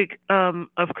topic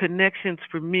of connections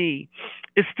for me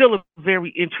is still a very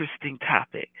interesting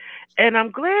topic. And I'm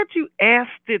glad you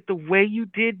asked it the way you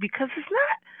did, because it's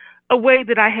not a way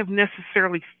that I have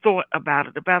necessarily thought about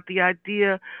it, about the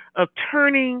idea of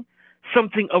turning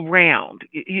something around,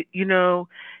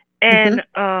 and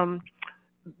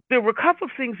there were a couple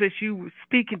of things that you were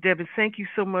speaking, Deb, and thank you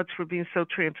so much for being so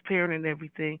transparent and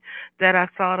everything, that I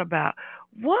thought about.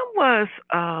 One was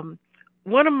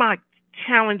one of my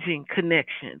challenging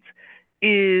connections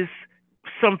is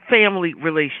some family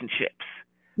relationships.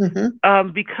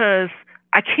 Because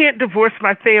I can't divorce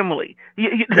my family.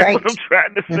 That's what I'm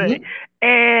trying to say.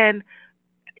 And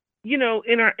in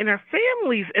our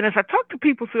families, and as I talk to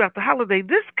people throughout the holiday,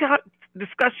 this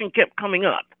discussion kept coming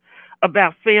up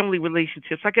about family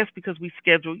relationships. I guess because we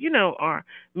schedule, our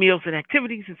meals and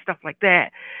activities and stuff like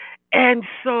that. And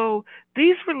so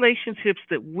these relationships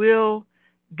that will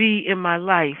be in my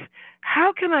life,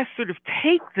 how can I sort of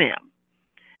take them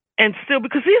and still,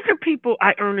 because these are people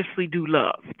I earnestly do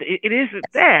love. It isn't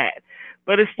that,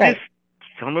 but it's just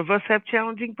some of us have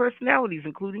challenging personalities,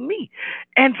 including me.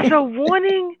 And so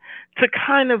wanting to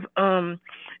kind of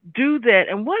do that.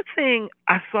 And one thing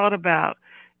I thought about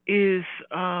is,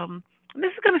 and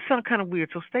this is going to sound kind of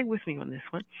weird, so stay with me on this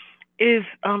one, is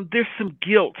there's some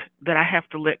guilt that I have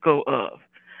to let go of.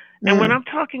 And when I'm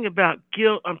talking about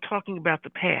guilt, I'm talking about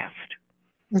the past.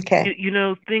 Okay.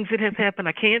 Things that have happened,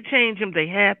 I can't change them. They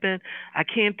happen. I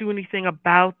can't do anything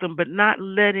about them, but not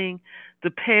letting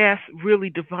the past really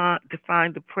define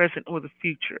the present or the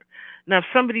future. Now, if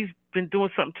somebody's been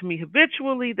doing something to me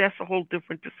habitually, that's a whole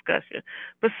different discussion.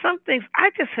 But some things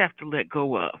I just have to let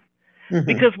go of.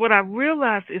 Because what I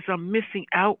realize is I'm missing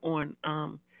out on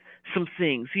some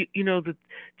things. The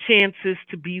chances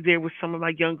to be there with some of my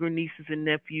younger nieces and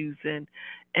nephews and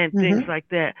things like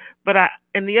that. But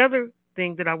the other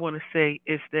thing that I want to say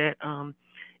is that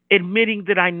admitting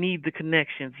that I need the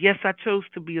connections. Yes, I chose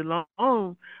to be alone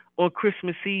on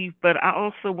Christmas Eve, but I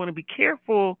also want to be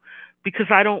careful because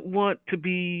I don't want to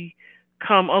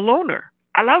become a loner.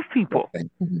 I love people.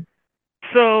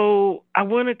 So I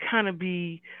want to kind of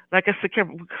be, like I said,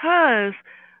 careful, because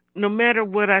no matter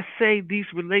what I say,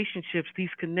 these relationships,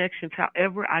 these connections,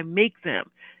 however I make them,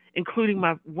 including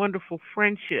my wonderful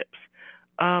friendships,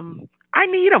 I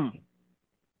need them.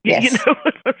 Yes. You know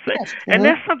what I'm saying? Yes. And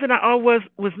that's something I was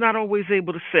not always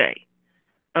able to say.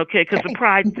 Okay, because the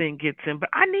pride thing gets in. But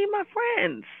I need my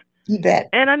friends. You bet.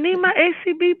 And I need my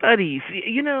ACB buddies.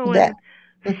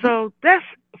 And so that's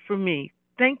for me.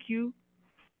 Thank you.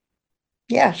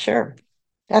 Yeah, sure.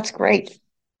 That's great.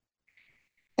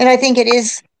 And I think it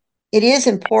is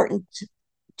important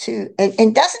to,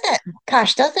 and doesn't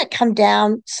that come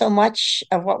down so much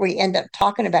of what we end up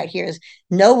talking about here is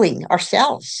knowing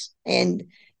ourselves and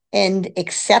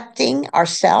accepting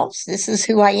ourselves. This is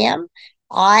who I am.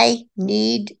 I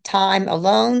need time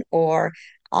alone, or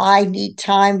I need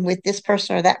time with this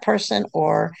person or that person,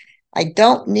 or I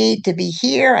don't need to be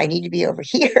here. I need to be over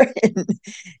here,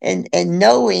 and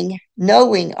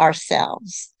knowing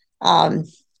ourselves, and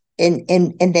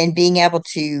then being able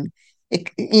to,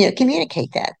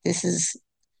 communicate that this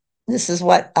is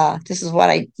what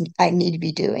I need to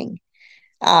be doing.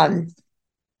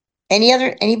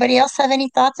 Anybody else have any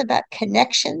thoughts about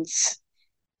connections?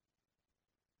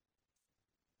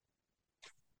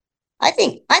 I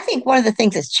think one of the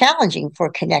things that's challenging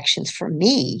for connections for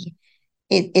me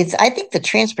is I think the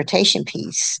transportation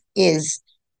piece is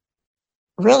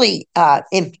really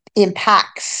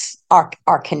impacts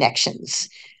our connections,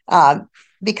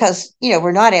 because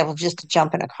we're not able just to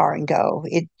jump in a car and go.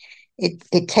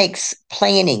 It takes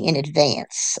planning in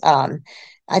advance.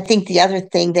 I think the other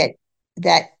thing that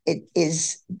it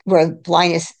is where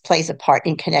blindness plays a part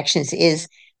in connections is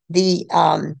the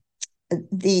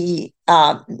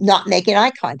not making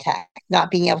eye contact,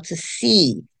 not being able to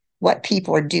see what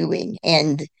people are doing,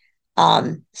 and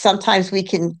sometimes we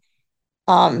can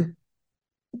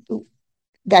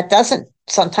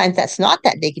sometimes that's not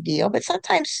that big a deal, but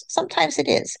sometimes it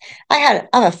is. I have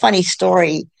a funny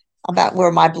story about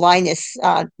where my blindness,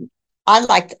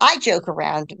 I joke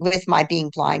around with my being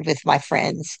blind with my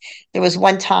friends. There was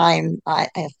one time,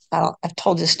 I've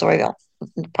told this story,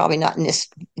 probably not in this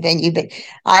venue, but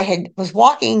I was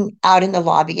walking out in the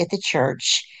lobby at the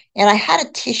church, and I had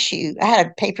a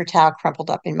paper towel crumpled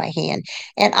up in my hand,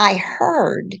 and I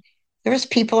heard there was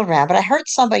people around, but I heard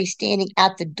somebody standing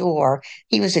at the door.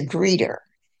 He was a greeter.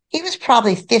 He was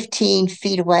probably 15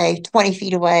 feet away, 20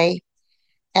 feet away.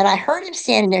 And I heard him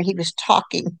standing there. He was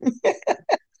talking.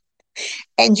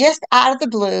 And just out of the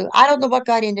blue, I don't know what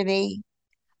got into me,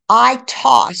 I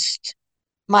tossed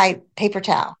my paper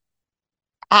towel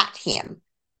at him.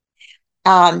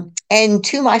 And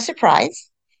to my surprise,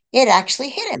 it actually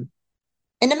hit him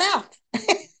in the mouth.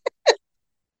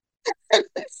 I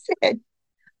said,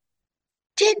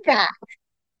 did that.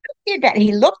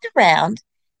 He looked around,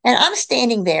 and I'm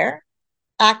standing there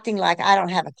acting like I don't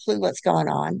have a clue what's going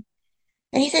on.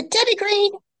 And he said, Debbie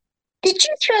Green, did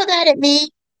you throw that at me?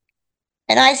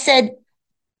 And I said,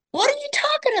 what are you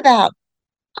talking about?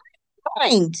 I'm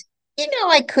blind.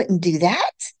 I couldn't do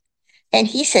that. And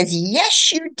he says,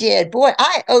 yes, you did. Boy,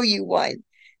 I owe you one.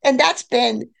 And that's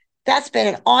been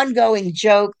an ongoing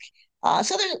joke.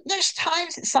 So there's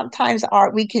times that sometimes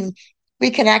we can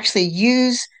actually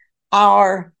use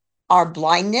our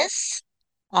blindness,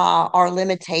 our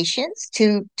limitations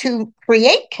to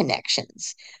create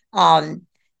connections.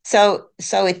 So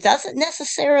it doesn't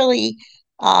necessarily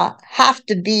have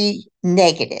to be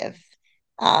negative.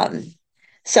 But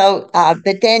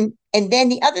then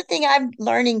the other thing I'm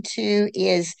learning too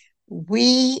is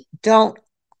we don't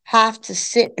have to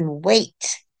sit and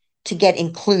wait to get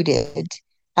included.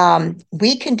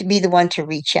 We can be the one to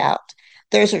reach out.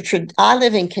 I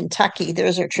live in Kentucky.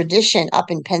 There's a tradition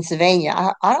up in Pennsylvania.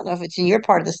 I don't know if it's in your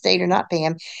part of the state or not,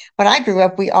 Pam. When I grew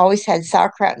up, we always had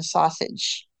sauerkraut and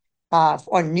sausage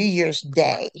on New Year's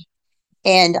Day,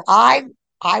 and I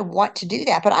want to do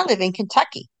that, but I live in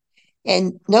Kentucky,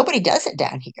 and nobody does it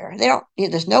down here. They don't.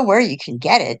 There's nowhere you can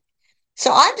get it.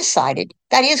 So I decided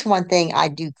that is one thing I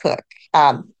do cook.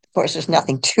 Of course, there's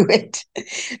nothing to it,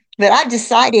 but I've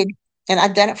decided, and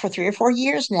I've done it for 3 or 4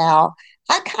 years now.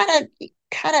 I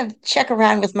kind of check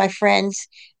around with my friends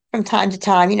from time to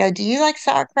time. Do you like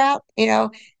sauerkraut?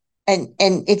 And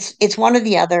it's one or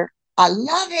the other. I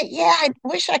love it. Yeah, I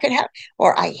wish I could have,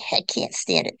 or I can't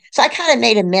stand it. So I kind of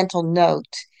made a mental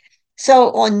note.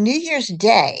 So on New Year's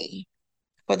Day,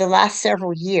 for the last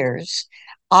several years,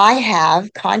 I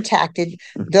have contacted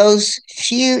those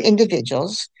few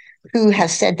individuals who have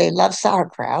said they love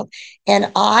sauerkraut,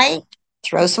 and I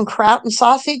throw some kraut and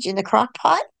sausage in the crock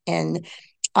pot and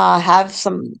have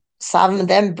some of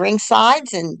them bring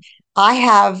sides, and I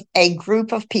have a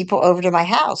group of people over to my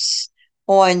house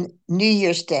on New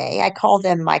Year's Day. I call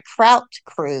them my kraut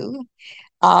crew,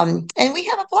 and we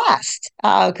have a blast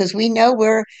because we know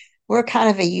we're kind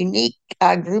of a unique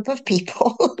group of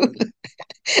people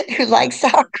who like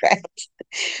sauerkraut.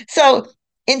 So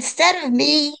instead of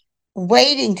me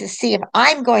waiting to see if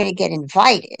I'm going to get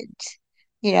invited,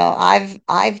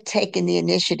 I've taken the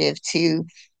initiative to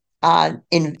be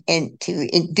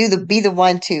the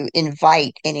one to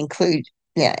invite and include,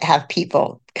 have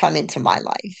people come into my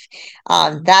life.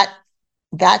 That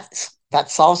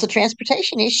solves the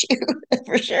transportation issue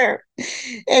for sure.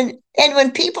 And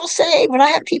when I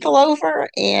have people over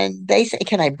and they say,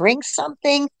 "Can I bring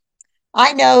something?"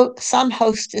 I know some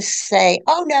hostess say,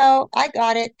 "Oh no, I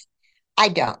got it." I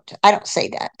don't say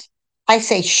that. I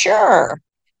say, "Sure.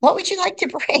 What would you like to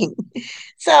bring?"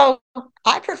 So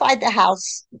I provide the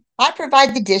house, I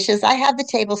provide the dishes, I have the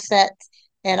table set,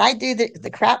 and I do the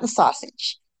kraut and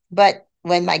sausage. But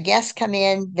when my guests come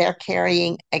in, they're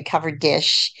carrying a covered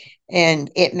dish, and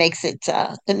it makes it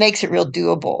real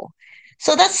doable.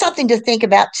 So that's something to think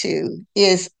about too.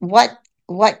 Is what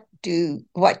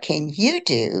can you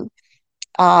do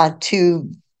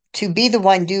to be the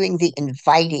one doing the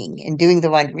inviting and doing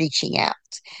the one reaching out?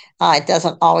 It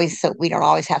doesn't always, so we don't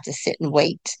always have to sit and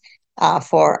wait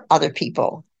for other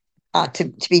people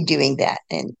to be doing that,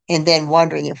 and then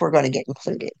wondering if we're going to get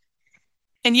included.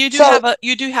 And you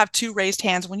do have 2 raised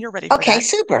hands when you're ready for that. Okay,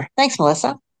 super. Thanks,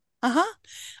 Melissa.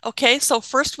 Okay, so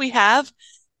first we have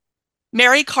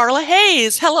Mary Carla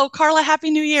Hayes. Hello, Carla.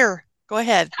 Happy New Year. Go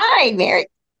ahead. Hi, Mary.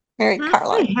 Hi,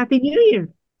 Carla. Happy New Year.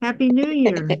 Happy New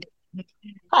Year.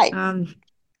 Hi.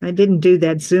 I didn't do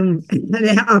that Zoom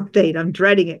update. I'm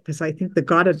dreading it because I think the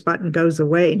got it button goes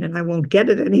away and then I won't get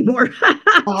it anymore.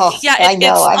 Yeah, I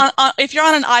know. If you're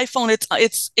on an iPhone,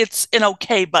 it's an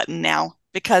okay button now,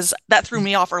 because that threw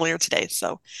me off earlier today.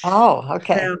 So. Oh,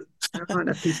 okay. I'm on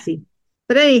a PC.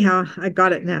 But anyhow, I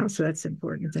got it now, so that's the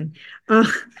important thing.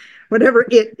 Whatever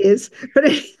it is. But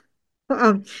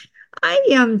I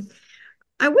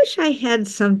wish I had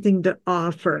something to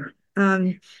offer.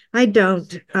 I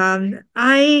don't.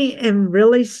 I am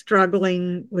really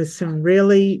struggling with some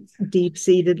really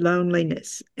deep-seated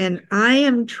loneliness, and I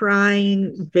am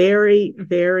trying very,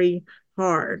 very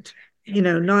hard,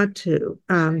 not to.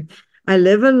 I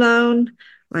live alone.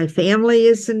 My family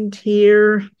isn't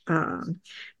here.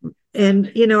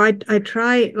 And, I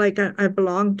try, like I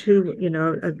belong to,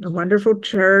 a wonderful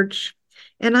church,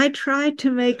 and I try to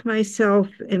make myself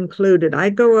included. I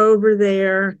go over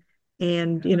there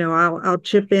and, I'll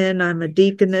chip in. I'm a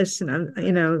deaconess,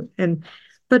 and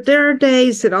but there are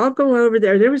days that I'll go over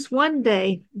there. There was one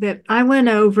day that I went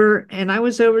over, and I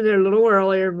was over there a little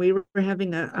earlier, and we were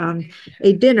having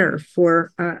a dinner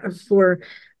for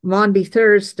Maundy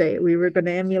Thursday. We were going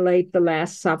to emulate the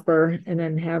Last Supper and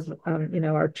then have,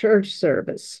 our church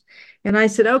service. And I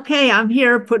said, "Okay, I'm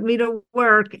here. Put me to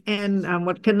work. And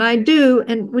what can I do?"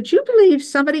 And would you believe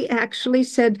somebody actually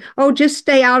said, "Oh, just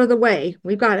stay out of the way.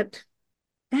 We got it."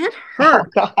 That hurt. Oh,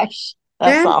 gosh.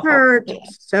 That's that awful. hurt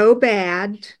so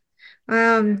bad.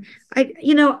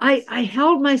 I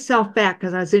held myself back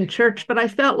because I was in church, but I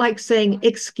felt like saying,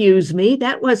 "Excuse me,"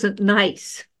 that wasn't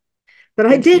nice. But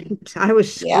I didn't. I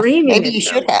was screaming. Maybe you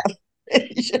should have.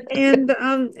 And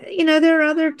there are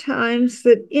other times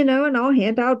that, and I'll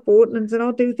hand out bulletins and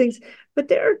I'll do things, but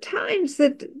there are times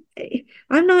that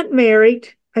I'm not married.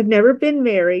 I've never been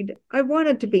married. I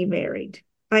wanted to be married.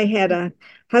 I had a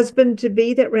husband to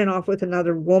be that ran off with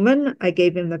another woman. I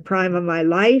gave him the prime of my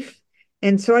life.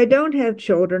 And so I don't have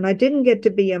children. I didn't get to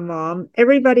be a mom.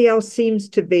 Everybody seems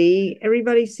to be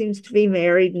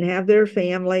married and have their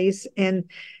families, and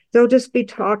they'll just be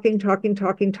talking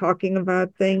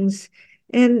about things.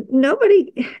 And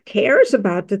nobody cares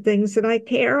about the things that I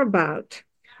care about.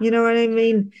 You know what I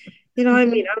mean?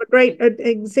 I'm a great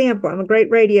example. I'm a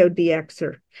great radio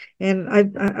DXer, and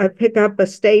I pick up a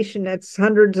station that's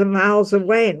hundreds of miles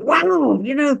away, and wow,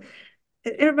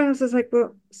 everybody else is like,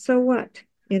 well, so what?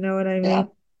 You know what I mean? Yeah.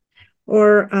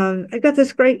 Or I got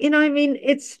this great,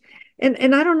 it's,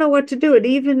 and I don't know what to do. It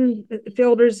even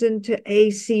filters into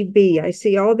ACB. I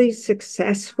see all these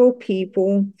successful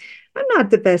people. I'm not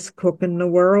the best cook in the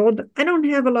world. I don't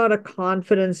have a lot of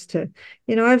confidence to,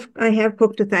 I have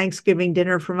cooked a Thanksgiving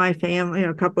dinner for my family,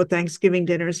 a couple of Thanksgiving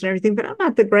dinners and everything, but I'm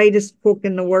not the greatest cook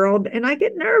in the world. And I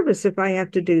get nervous if I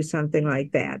have to do something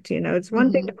like that. It's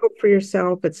one thing to cook for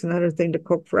yourself. It's another thing to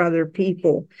cook for other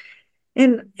people.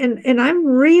 And I'm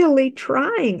really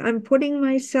trying. I'm putting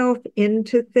myself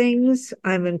into things.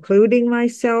 I'm including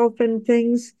myself in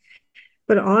things.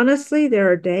 But honestly,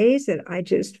 there are days that I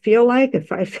just feel like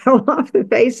if I fell off the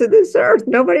face of this earth,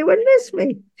 nobody would miss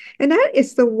me. And that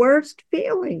is the worst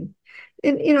feeling.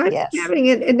 And, I'm having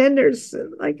it. And then there's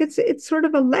it's sort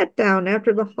of a letdown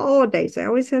after the holidays. I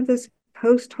always have this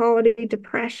post-holiday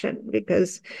depression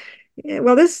because,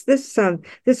 well, this I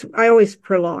always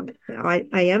prolong it.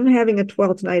 I am having a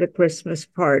 12th night of Christmas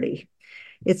party.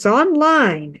 It's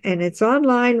online, and it's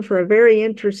online for a very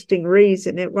interesting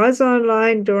reason. It was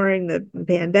online during the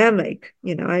pandemic.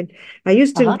 I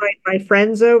used to invite my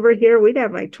friends over here. We'd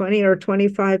have like 20 or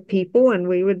 25 people, and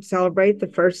we would celebrate the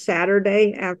first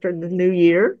Saturday after the New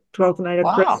Year, 12th night of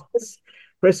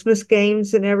Christmas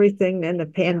games and everything. Then the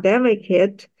pandemic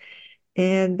hit.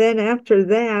 And then after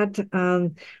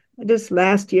that, just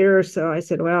last year or so, I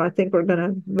said, well, I think we're going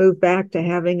to move back to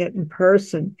having it in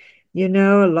person. A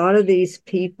lot of these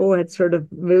people had sort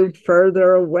of moved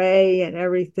further away and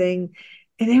everything.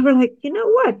 And they were like, you know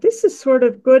what? This is sort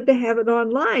of good to have it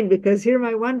online because here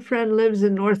my one friend lives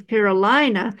in North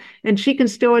Carolina and she can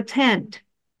still attend.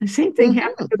 The same thing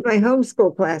happened with my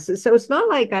homeschool classes. So it's not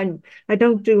like I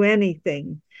don't do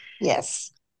anything.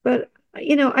 Yes. But,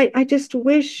 I just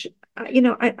wish,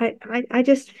 I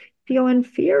just feel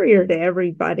inferior to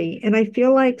everybody. And I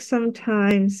feel like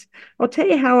sometimes, I'll tell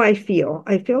you how I feel.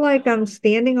 I feel like I'm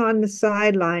standing on the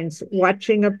sidelines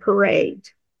watching a parade.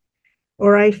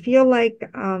 Or I feel like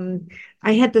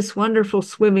I had this wonderful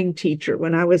swimming teacher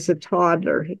when I was a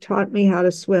toddler. He taught me how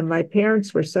to swim. My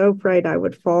parents were so afraid I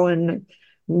would fall in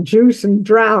juice and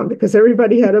drown because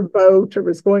everybody had a boat or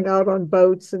was going out on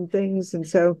boats and things. And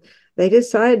so they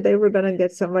decided they were going to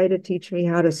get somebody to teach me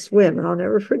how to swim. And I'll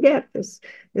never forget this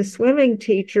swimming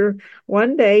teacher.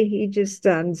 One day he just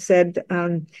said,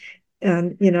 you're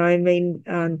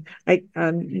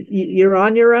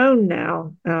on your own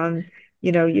now.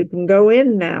 You can go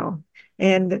in now.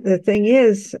 And the thing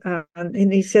is,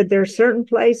 and he said, there are certain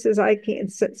places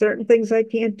certain things I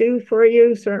can't do for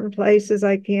you, certain places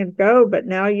I can't go, but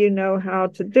now you know how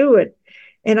to do it.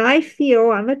 And I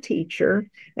feel I'm a teacher,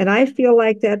 and I feel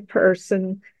like that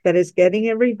person that is getting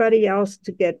everybody else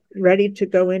to get ready to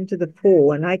go into the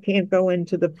pool, and I can't go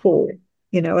into the pool.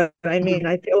 You know what I mean?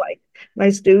 I feel like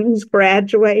my students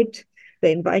graduate.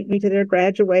 They invite me to their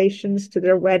graduations, to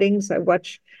their weddings.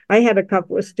 I had a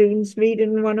couple of students meet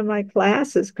in one of my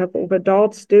classes, a couple of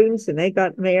adult students, and they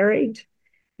got married.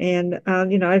 And,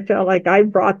 I felt like I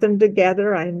brought them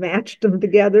together. I matched them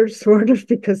together, sort of,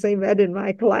 because they met in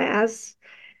my class.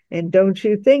 And don't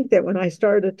you think that when I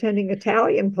started attending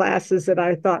Italian classes that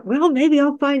I thought, well, maybe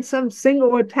I'll find some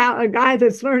single a guy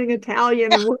that's learning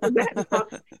Italian and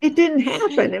that. It didn't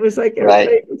happen. It was like,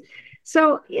 right.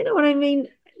 So, you know what I mean?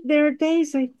 There are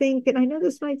days I think, and I know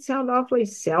this might sound awfully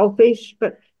selfish,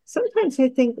 but sometimes I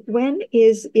think, when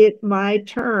is it my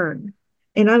turn?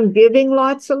 And I'm giving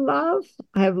lots of love.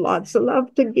 I have lots of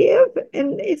love to give.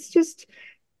 And it's just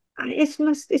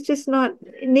not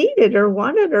needed or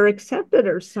wanted or accepted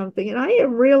or something. And I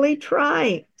am really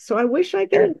trying. So I wish I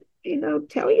could,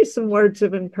 tell you some words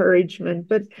of encouragement,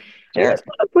 but I just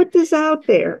want to put this out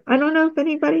there. I don't know if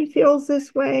anybody feels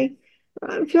this way.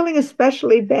 I'm feeling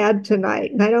especially bad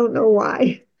tonight, and I don't know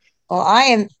why. Well,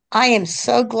 I I am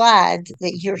so glad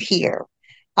that you're here.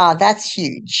 That's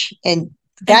huge. And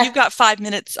you've got 5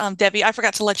 minutes, Debbie. I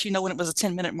forgot to let you know when it was a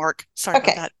 10-minute mark. Sorry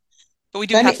about that. But we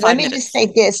do have 5 minutes. Let me just say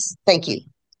this. Thank you.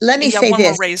 Let me say this. One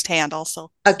more raised hand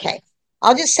also. Okay.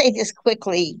 I'll just say this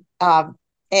quickly. And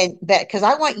that because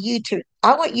I want you to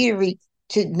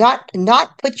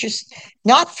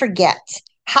not forget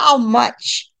how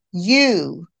much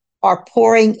you are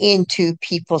pouring into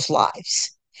people's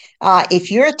lives. If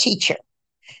you're a teacher,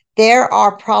 there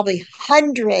are probably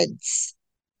hundreds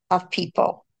of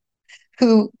people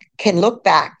who can look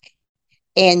back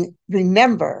and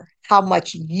remember how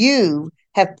much you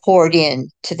have poured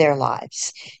into their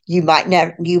lives. You might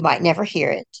never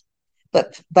hear it,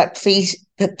 but please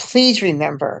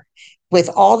remember, with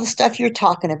all the stuff you're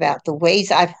talking about, the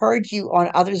ways I've heard you on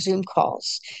other Zoom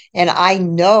calls, and I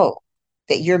know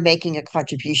that you're making a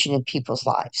contribution in people's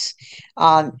lives.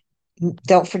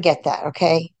 Don't forget that,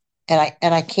 okay? And I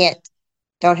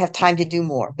don't have time to do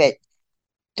more, but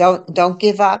don't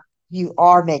give up. You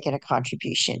are making a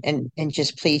contribution, and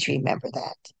just please remember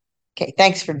that. Okay,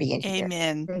 thanks for being here.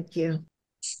 Amen. Thank you.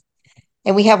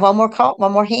 And we have one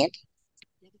more hand.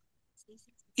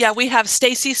 Yeah, we have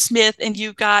Stacy Smith, and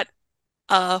you've got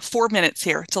 4 minutes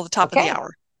here till the top of the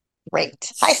hour.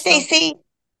 Great. Hi, Stacy.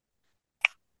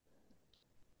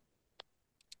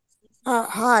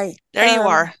 Hi. There you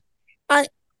are.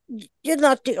 You're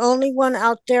not the only one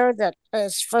out there that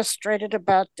is frustrated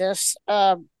about this.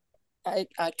 I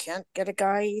can't get a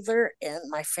guy either, and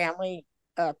my family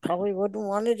probably wouldn't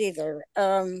want it either.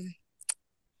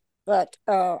 But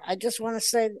I just want to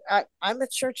say I'm a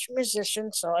church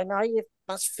musician, so I know you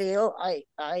must feel.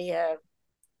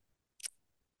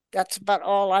 That's about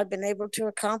all I've been able to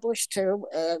accomplish too.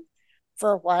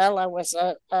 For a while, I was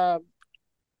a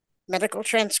medical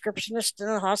transcriptionist in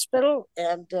a hospital,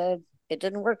 and it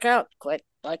didn't work out quite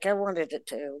like I wanted it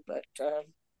to. But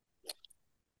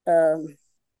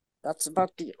that's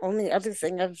about the only other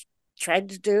thing I've tried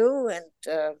to do, and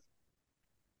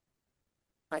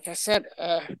like I said,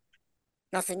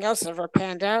 nothing else ever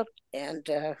panned out. And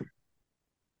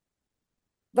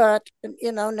but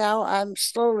now I'm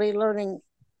slowly learning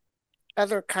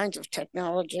other kinds of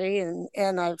technology,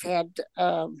 and I've had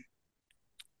I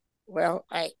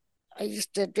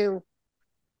used to do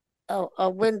a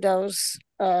Windows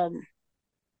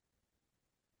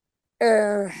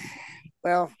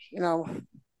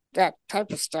that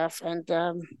type of stuff, and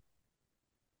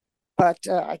but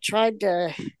I tried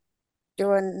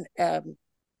doing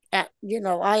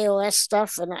iOS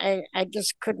stuff, and I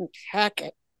just couldn't hack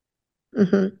it.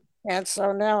 Mm-hmm. And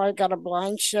so now I got a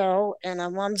blind show, and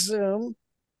I'm on Zoom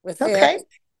with it.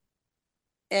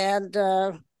 And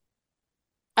I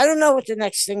don't know what the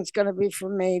next thing's going to be for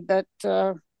me, but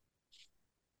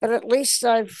at least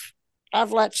I've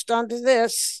latched onto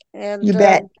this. And you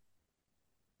bet.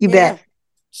 You bet.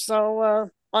 So,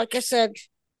 like I said,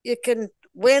 you can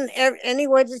win any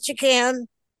way that you can.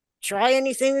 Try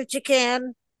anything that you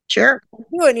can. Sure.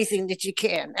 Do anything that you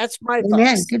can. That's my advice.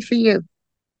 Amen. Good for you.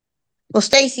 Well,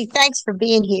 Stacy, thanks for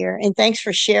being here, and thanks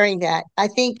for sharing that. I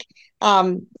think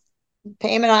Pam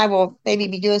and I will maybe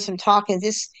be doing some talking.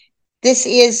 This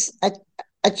is a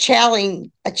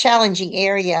challenging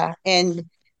area, and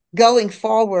going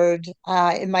forward,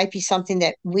 it might be something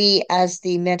that we, as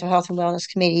the Mental Health and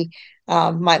Wellness Committee,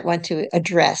 might want to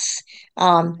address.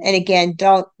 And again,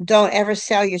 don't ever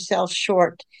sell yourself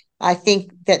short. I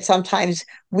think that sometimes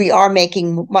we are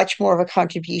making much more of a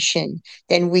contribution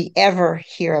than we ever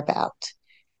hear about,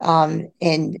 and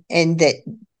that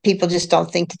people just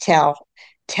don't think to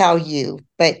tell you.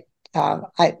 But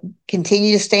I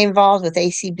continue to stay involved with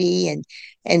ACB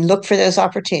and look for those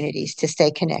opportunities to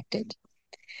stay connected.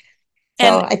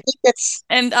 So I think that's.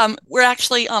 And we're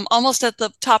actually almost at the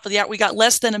top of the hour. We got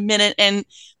less than a minute, and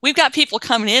we've got people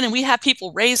coming in, and we have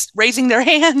people raising their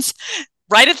hands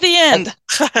right at the end.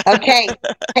 Okay,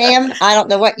 Pam, I don't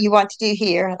know what you want to do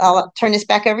here. I'll turn this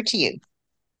back over to you.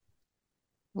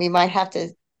 We might have to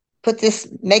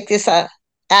make this add.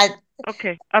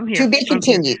 Okay, I'm here. To be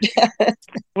continued.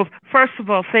 Well, first of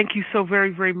all, thank you so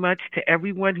very, very much to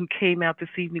everyone who came out this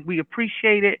evening. We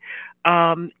appreciate it.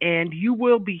 And you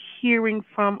will be hearing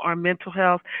from our mental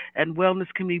health and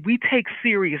wellness committee. We take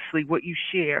seriously what you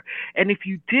share. And if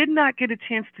you did not get a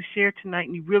chance to share tonight,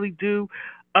 and you really do,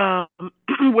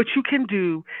 what you can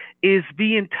do is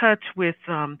be in touch with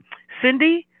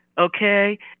Cindy.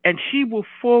 Okay, and she will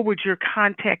forward your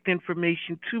contact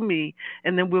information to me,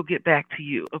 and then we'll get back to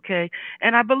you. Okay,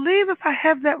 and I believe if I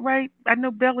have that right, I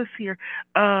know Bella's here.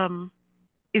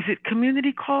 Is it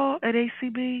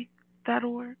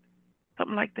communitycall@acb.org?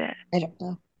 Something like that. I don't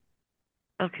know.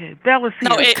 Okay, Bella's here.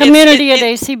 No, community at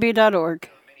acb.org.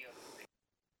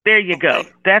 There you go.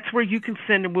 That's where you can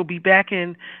send, and we'll be back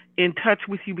in touch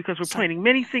with you because we're planning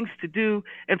many things to do.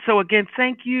 And so again,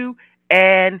 thank you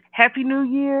and Happy New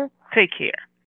Year. Take care.